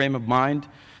lens and frame of mind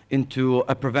into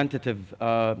a preventative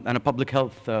and a public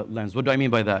health lens. What do I mean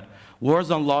by that?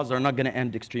 Wars on laws are not going to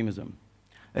end extremism.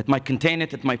 It might contain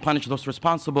it, it might punish those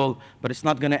responsible, but it's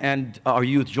not going to end our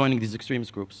youth joining these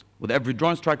extremist groups. With every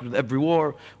drone strike, with every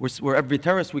war, where every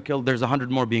terrorist we kill, there's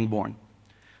 100 more being born.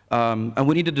 And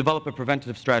we need to develop a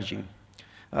preventative strategy.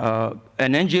 And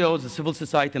NGOs, the civil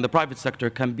society, and the private sector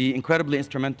can be incredibly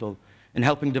instrumental in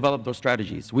helping develop those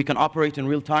strategies. We can operate in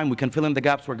real time, we can fill in the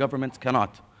gaps where governments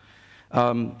cannot.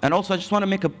 And also, I just want to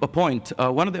make a point.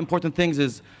 One of the important things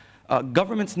is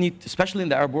governments need, especially in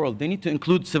the Arab world, they need to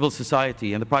include civil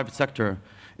society and the private sector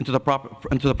into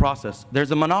the process.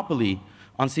 There's a monopoly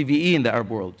on CVE in the Arab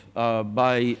world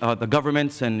by the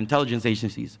governments and intelligence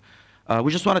agencies.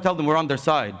 We just want to tell them we're on their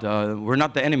side. We're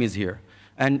not the enemies here.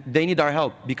 And they need our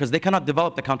help because they cannot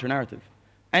develop the counter-narrative.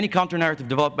 Any counter-narrative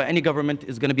developed by any government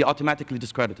is going to be automatically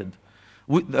discredited.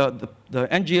 The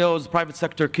NGOs, private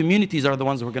sector, communities are the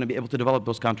ones who are going to be able to develop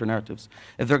those counter-narratives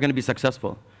if they're going to be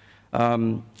successful.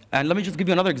 And let me just give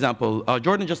you another example.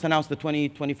 Jordan just announced the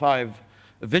 2025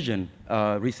 vision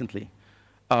recently.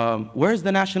 Where's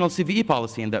the national CVE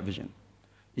policy in that vision?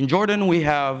 In Jordan, we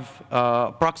have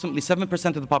approximately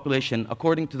 7% of the population,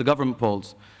 according to the government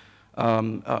polls,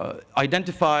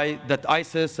 identify that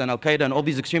ISIS and Al-Qaeda and all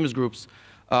these extremist groups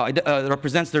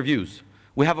represents their views.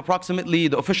 We have approximately,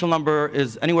 the official number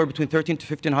is anywhere between 1,300 to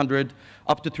 1,500,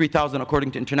 up to 3,000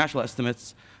 according to international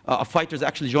estimates, of fighters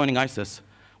actually joining ISIS.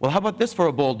 Well, how about this for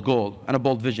a bold goal and a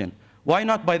bold vision? Why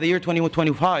not by the year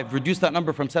 2025 reduce that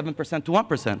number from 7% to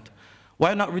 1%?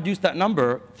 Why not reduce that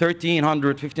number,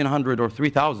 1,300, 1,500, or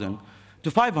 3,000,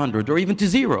 to 500, or even to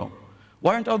 0?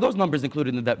 Why aren't all those numbers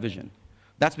included in that vision?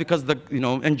 That's because the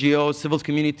NGOs, civil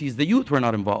communities, the youth were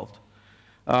not involved.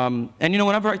 And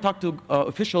whenever I talk to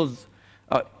officials,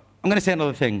 I'm going to say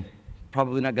another thing.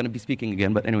 Probably not going to be speaking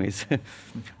again, but anyways.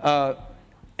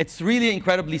 It's really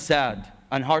incredibly sad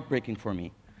and heartbreaking for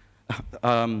me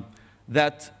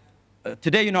that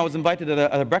today, I was invited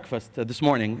at a breakfast this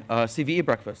morning, CVE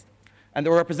breakfast. And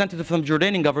there were representatives from the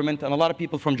Jordanian government and a lot of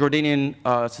people from Jordanian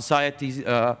societies,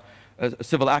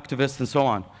 civil activists, and so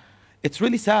on. It's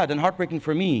really sad and heartbreaking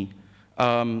for me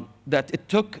that it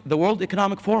took the World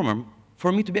Economic Forum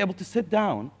for me to be able to sit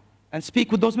down and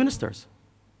speak with those ministers.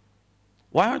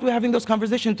 Why aren't we having those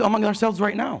conversations among ourselves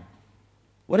right now?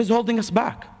 What is holding us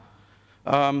back?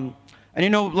 And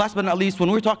last but not least,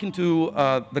 when we're talking to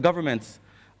the governments,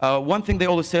 one thing they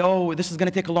always say, oh, this is going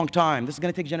to take a long time, this is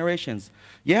going to take generations.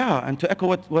 Yeah, and to echo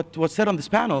what was said on this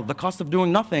panel, the cost of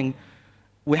doing nothing,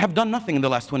 we have done nothing in the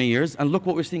last 20 years, and look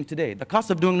what we're seeing today. The cost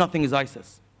of doing nothing is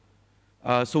ISIS.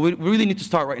 So we really need to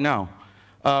start right now.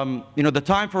 The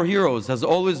time for heroes has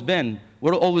always been,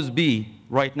 will always be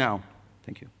right now.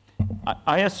 Thank you.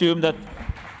 I assume that,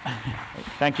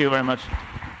 thank you very much.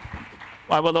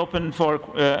 I will open for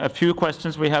a few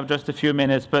questions. We have just a few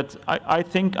minutes, but I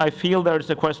feel there is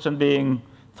a question being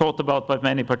thought about by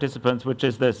many participants, which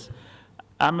is this.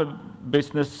 I'm a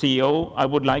business CEO, I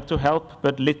would like to help,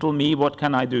 but little me, what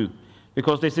can I do?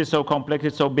 Because this is so complex,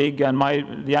 it's so big, and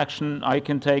the action I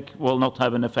can take will not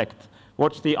have an effect.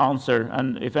 What's the answer?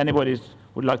 And if anybody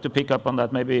would like to pick up on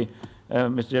that, maybe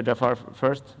Mr. Jaafar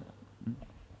first.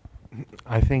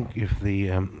 I think if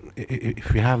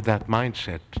you have that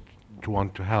mindset to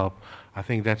want to help, I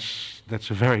think that's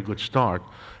a very good start.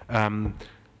 I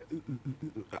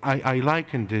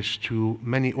liken this to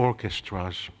many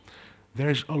orchestras.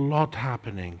 There's a lot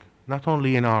happening, not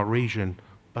only in our region,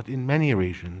 but in many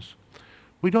regions.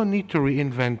 We don't need to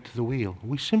reinvent the wheel.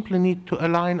 We simply need to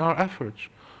align our efforts.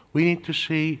 We need to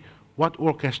see what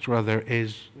orchestra there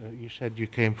is. You said you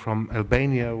came from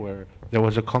Albania, where there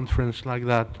was a conference like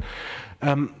that.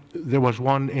 There was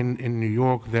one in New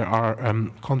York. There are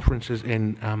conferences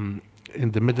in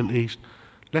the Middle East.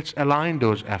 Let's align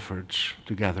those efforts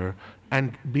together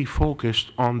and be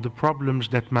focused on the problems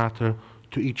that matter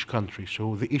to each country.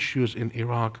 So the issues in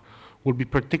Iraq will be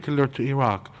particular to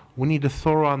Iraq. We need a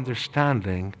thorough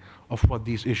understanding of what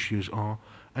these issues are,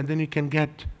 and then you can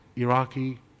get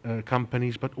Iraqi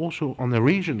companies, but also on a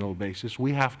regional basis,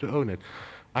 we have to own it.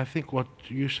 I think what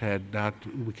you said, that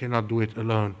we cannot do it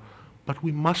alone, but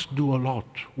we must do a lot.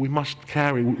 We must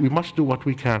do what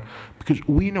we can, because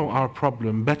we know our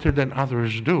problem better than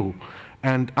others do.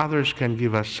 And others can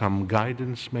give us some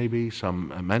guidance, maybe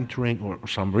some mentoring or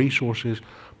some resources,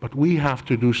 but we have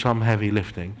to do some heavy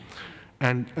lifting.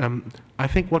 And I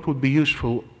think what would be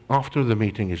useful after the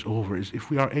meeting is over is if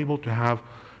we are able to have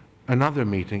another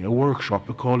meeting, a workshop,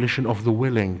 a coalition of the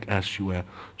willing, as you were.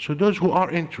 So those who are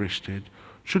interested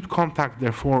should contact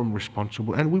their forum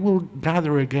responsible, and we will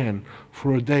gather again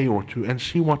for a day or two and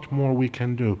see what more we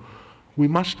can do. We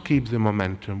must keep the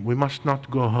momentum. We must not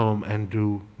go home and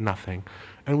do nothing.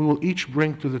 And we will each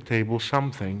bring to the table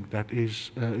something that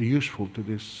is useful to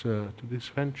this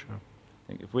venture. I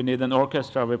think if we need an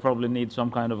orchestra, we probably need some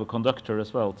kind of a conductor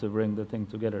as well to bring the thing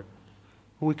together.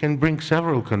 We can bring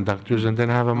several conductors and then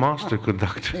have a master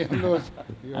conductor.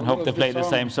 And hope they play the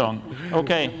same song.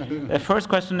 Okay, the first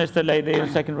question is the lady in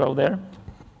the second row there.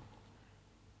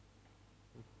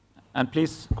 And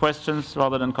please, questions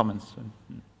rather than comments.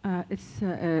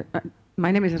 My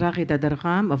name is Raghida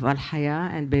Dargham of Al Haya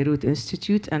and Beirut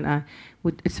Institute, and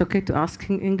it's okay to ask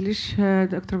in English,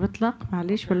 Dr. Mutlaq,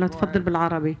 معليش ولا تفضل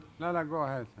بالعربي؟ لا, go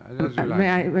ahead. As you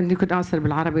like. When you could answer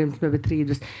بالعربي مثل ما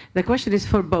بتريد. The question is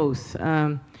for both,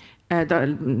 Dr.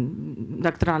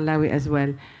 Allawi as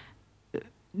well.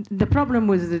 The problem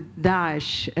with the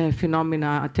Daesh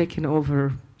phenomena taking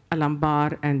over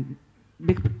Al-Anbar and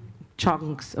big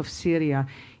chunks of Syria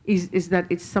is that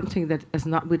it's something that is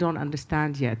not, we don't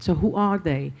understand yet. So who are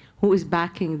they? Who is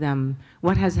backing them?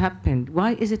 What has happened?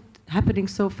 Why is it happening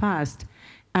so fast?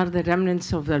 Are they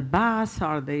remnants of the Barth?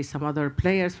 Are they some other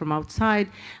players from outside?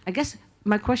 I guess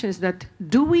my question is that,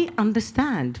 do we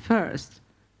understand first,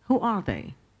 who are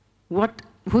they?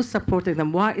 Who's supporting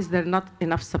them? Why is there not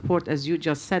enough support, as you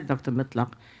just said, Dr.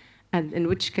 Mutlaq? And in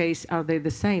which case, are they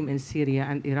the same in Syria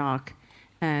and Iraq?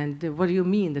 And what do you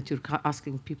mean that you're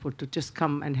asking people to just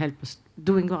come and help us?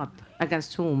 Doing what?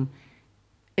 Against whom?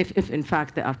 If in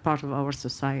fact they are part of our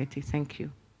society. Thank you.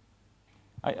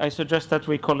 I suggest that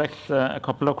we collect a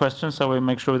couple of questions so we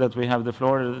make sure that we have the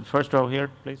floor. The first row here,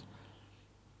 please.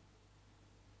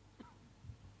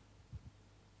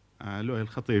 Lu'ay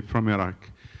al-Khatib from Iraq.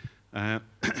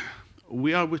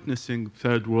 We are witnessing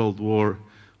Third World War,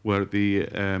 where the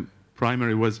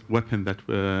primary weapon that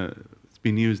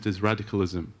been used as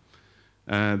radicalism.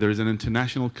 There is an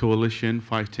international coalition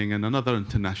fighting and another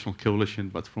international coalition,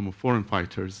 but from foreign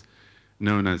fighters,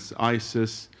 known as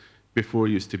ISIS. Before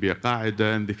used to be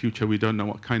Qaeda. In the future, we don't know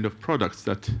what kind of products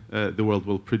that the world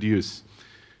will produce.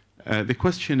 The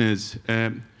question is,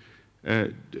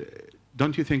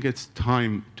 don't you think it's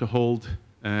time to hold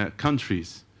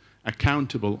countries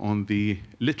accountable on the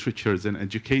literatures and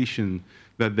education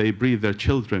that they breed their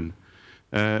children?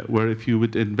 Where if you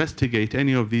would investigate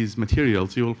any of these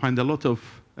materials, you will find a lot of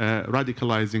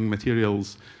radicalizing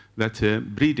materials that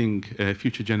breeding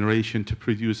future generation to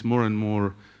produce more and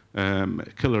more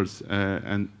killers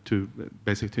and to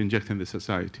basically inject in the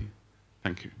society.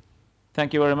 Thank you.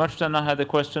 Thank you very much. Then I had a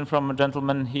question from a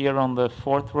gentleman here on the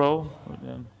fourth row.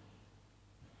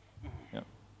 Yeah.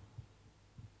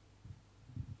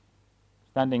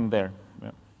 Standing there.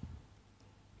 Yeah.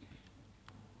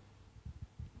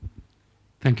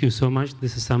 Thank you so much.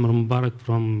 This is Samar Mubarak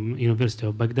from University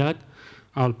of Baghdad.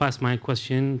 I'll pass my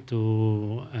question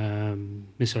to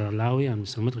Mr. Allawi and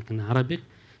Mr. Mutlaq in Arabic,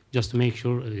 just to make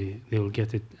sure they will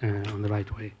get it on the right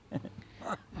way.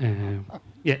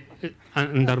 Yeah,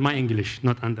 under my English,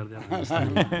 not under their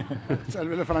understanding.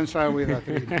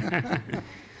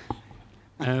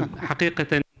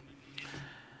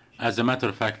 As a matter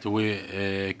of fact,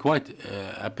 we quite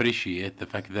appreciate the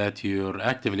fact that you're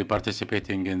actively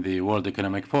participating in the World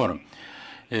Economic Forum.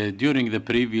 During the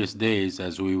previous days,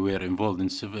 as we were involved in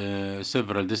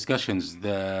several discussions,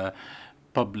 the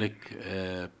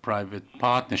public-private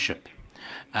partnership.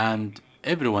 And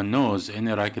everyone knows in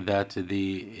Iraq that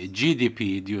the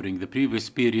GDP during the previous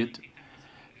period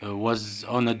was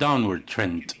on a downward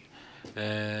trend,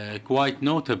 quite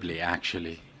notably,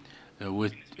 actually,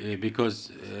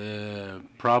 because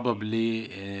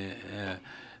probably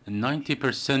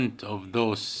 90% of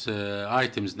those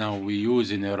items now we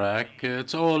use in Iraq,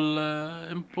 it's all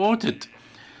imported.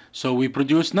 So we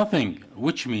produce nothing,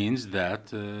 which means that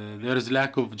there is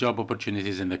lack of job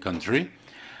opportunities in the country.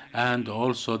 And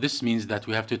also this means that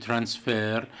we have to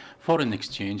transfer foreign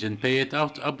exchange and pay it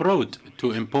out abroad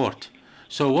to import.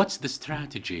 So what's the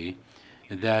strategy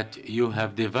that you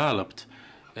have developed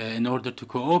in order to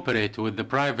cooperate with the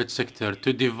private sector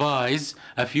to devise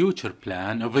a future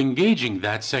plan of engaging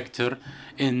that sector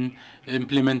in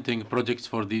implementing projects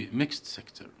for the mixed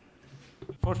sector?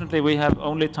 Fortunately, we have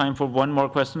only time for one more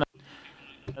question.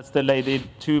 That's the lady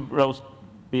 2 rows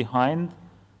behind.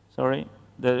 Sorry,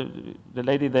 the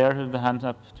lady there with the hand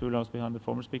up 2 rows behind the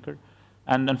former speaker.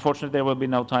 And unfortunately, there will be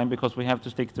no time because we have to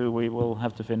stick to. We will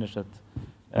have to finish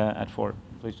at 4.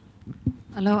 Please.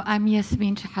 Hello, I'm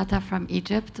Yasmin Shahata from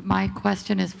Egypt. My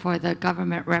question is for the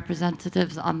government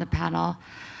representatives on the panel.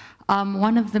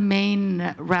 One of the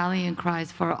main rallying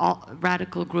cries for all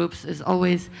radical groups is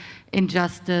always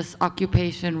injustice,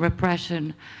 occupation,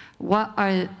 repression. What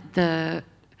are the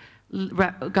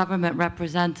government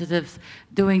representatives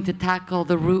doing to tackle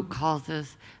the root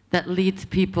causes that leads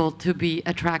people to be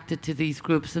attracted to these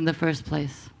groups in the first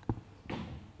place?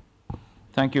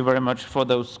 Thank you very much for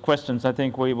those questions. I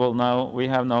think we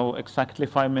have now exactly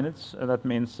 5 minutes. That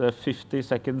means 50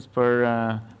 seconds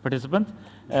per participant.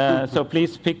 So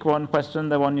please pick one question,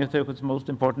 the one you think is most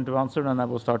important to answer, and I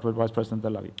will start with Vice President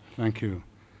Allawi. Thank you.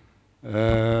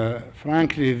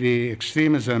 Frankly, the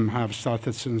extremism have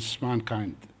started since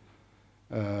mankind,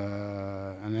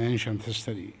 an ancient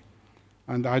history.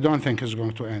 And I don't think it's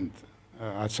going to end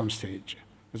at some stage.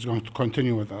 It's going to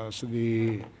continue with us.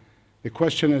 The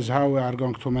question is how we are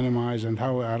going to minimize and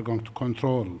how we are going to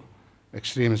control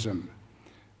extremism.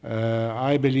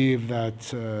 I believe that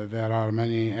there are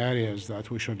many areas that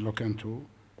we should look into.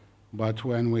 But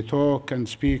when we talk and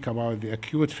speak about the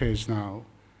acute phase now,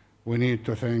 we need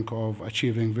to think of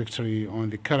achieving victory on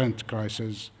the current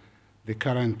crisis, the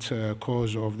current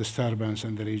cause of disturbance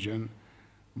in the region,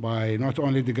 by not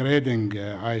only degrading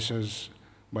ISIS,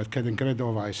 but getting rid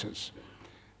of ISIS.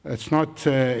 It's not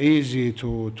easy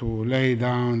to lay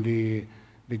down the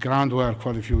groundwork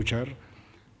for the future,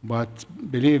 but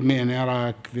believe me, in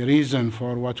Iraq, the reason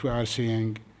for what we are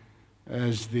seeing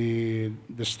is the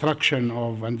destruction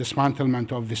of and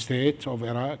dismantlement of the state of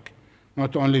Iraq,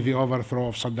 not only the overthrow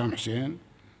of Saddam Hussein,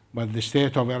 but the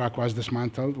state of Iraq was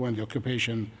dismantled when the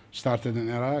occupation started in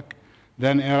Iraq.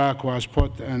 Then Iraq was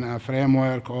put in a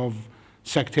framework of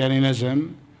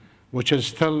sectarianism, which is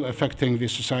still affecting the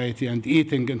society and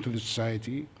eating into the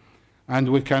society. And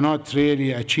we cannot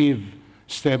really achieve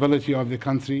stability of the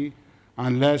country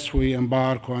unless we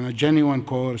embark on a genuine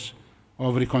course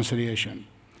of reconciliation.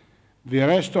 The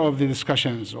rest of the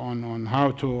discussions on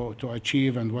how to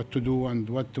achieve and what to do and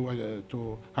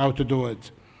how to do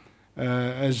it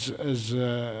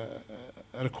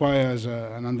requires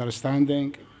an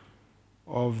understanding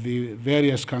of the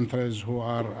various countries who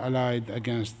are allied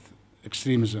against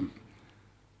extremism.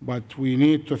 But we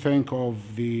need to think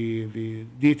of the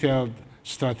detailed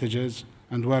strategies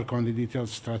and work on the detailed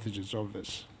strategies of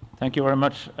this. Thank you very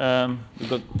much. We've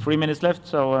got 3 minutes left,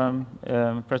 so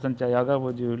President Jahjaga,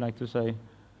 would you like to say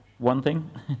one thing?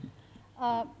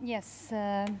 Yes.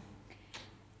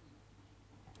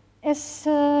 Just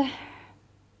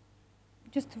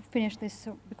to finish this,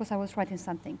 because I was writing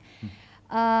something.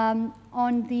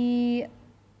 On the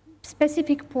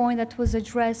specific point that was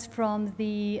addressed from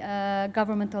the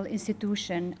governmental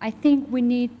institution, I think we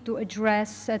need to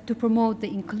address, to promote the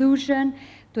inclusion,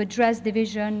 to address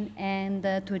division, and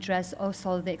to address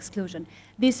also the exclusion.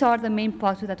 These are the main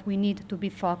parts that we need to be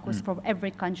focused for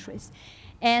every country.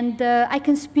 And I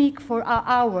can speak for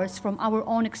hours from our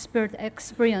own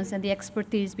experience and the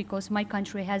expertise, because my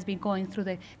country has been going through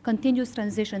the continuous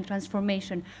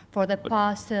transformation for the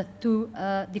past 2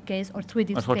 decades or 3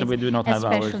 decades, unfortunately, we do not have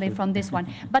especially hours from this one.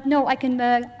 But no, I can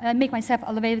make myself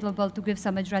available to give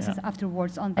some addresses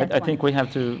afterwards on that I think we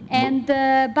have to... And,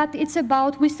 but it's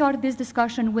about, we started this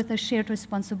discussion with a shared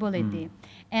responsibility.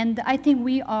 And I think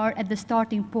we are at the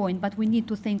starting point, but we need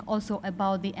to think also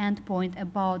about the end point,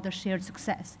 about the shared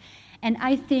success. And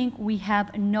I think we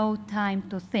have no time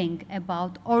to think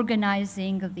about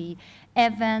organizing the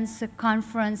events,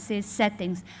 conferences,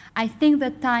 settings. I think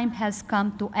the time has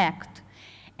come to act.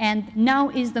 And now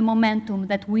is the momentum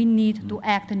that we need to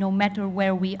act no matter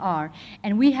where we are.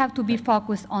 And we have to be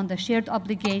focused on the shared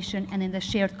obligation and in the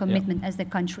shared commitment as the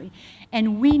country.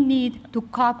 And we need to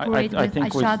cooperate with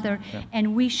each other,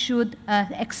 and we should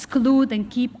exclude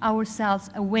and keep ourselves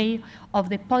away of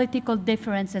the political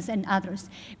differences and others.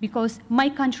 Because my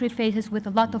country faces with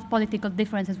a lot of political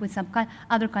differences with some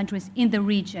other countries in the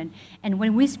region. And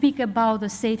when we speak about the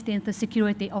safety and the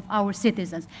security of our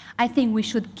citizens, I think we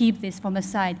should keep this from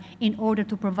aside in order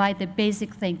to provide the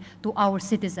basic thing to our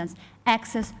citizens,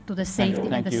 access to the safety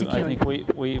and the security. I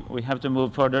think we have to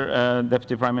move further.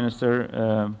 Deputy Prime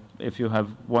Minister, if you have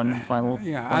one final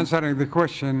point. Answering the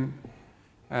question,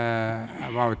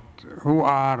 about who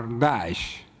are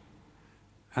Daesh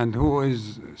and who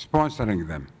is sponsoring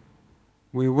them.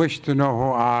 We wish to know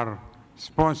who are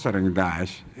sponsoring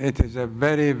Daesh. It is a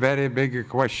very, very big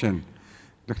question.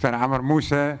 Dr. Amr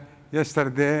Musa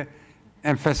yesterday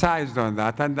emphasized on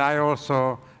that, and I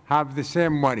also have the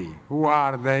same worry. Who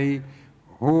are they?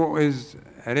 Who is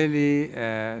really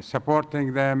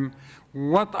supporting them?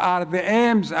 What are the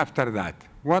aims after that?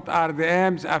 What are the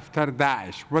aims after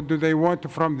Daesh? What do they want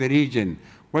from the region?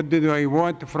 What do they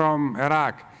want from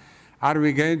Iraq? Are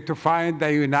we going to find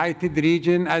a united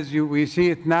region as we see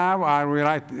it now? Are we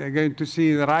going to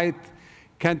see the right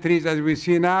countries as we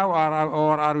see now,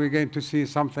 or are we going to see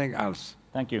something else?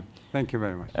 Thank you. Thank you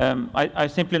very much. I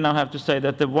simply now have to say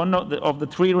that of the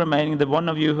three remaining, the one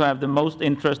of you who have the most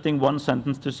interesting one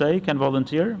sentence to say can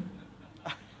volunteer.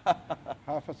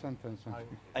 Half a sentence.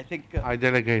 I think I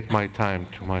delegate my time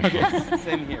to myself.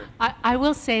 Same here. I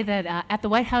will say that at the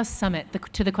White House summit,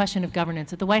 to the question of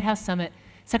governance, at the White House summit,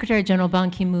 Secretary General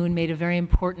Ban Ki-moon made a very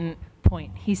important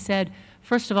point. He said,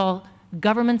 first of all,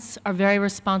 governments are very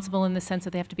responsible in the sense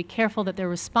that they have to be careful that their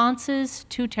responses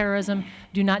to terrorism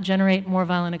do not generate more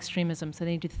violent extremism. So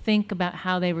they need to think about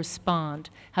how they respond,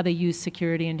 how they use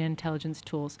security and intelligence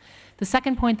tools. The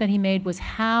second point that he made was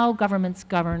how governments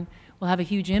govern will have a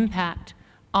huge impact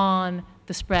on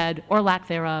the spread or lack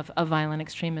thereof of violent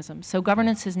extremism. So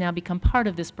governance has now become part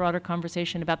of this broader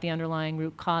conversation about the underlying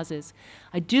root causes.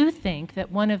 I do think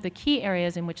that one of the key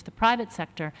areas in which the private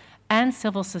sector and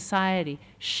civil society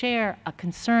share a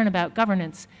concern about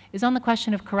governance is on the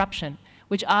question of corruption,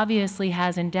 which obviously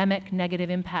has endemic negative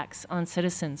impacts on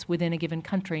citizens within a given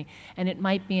country, and it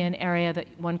might be an area that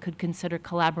one could consider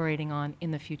collaborating on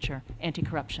in the future,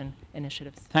 anti-corruption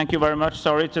initiatives. Thank you very much.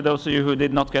 Sorry to those of you who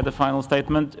did not get the final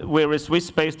statement. We're a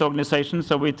Swiss-based organization,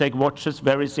 so we take watches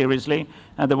very seriously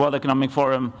at the World Economic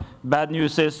Forum. Bad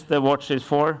news is the watch is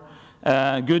for.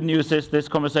 Good news is this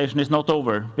conversation is not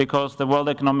over, because the World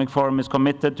Economic Forum is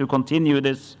committed to continue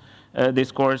this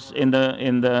discourse in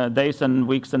the days and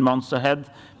weeks and months ahead,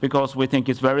 because we think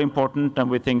it's very important, and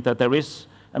we think that there is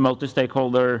a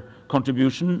multi-stakeholder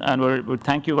contribution, and we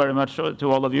thank you very much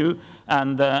to all of you,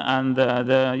 and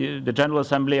the General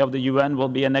Assembly of the UN will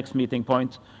be a next meeting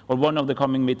point, or one of the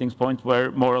coming meeting points where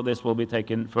more of this will be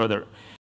taken further.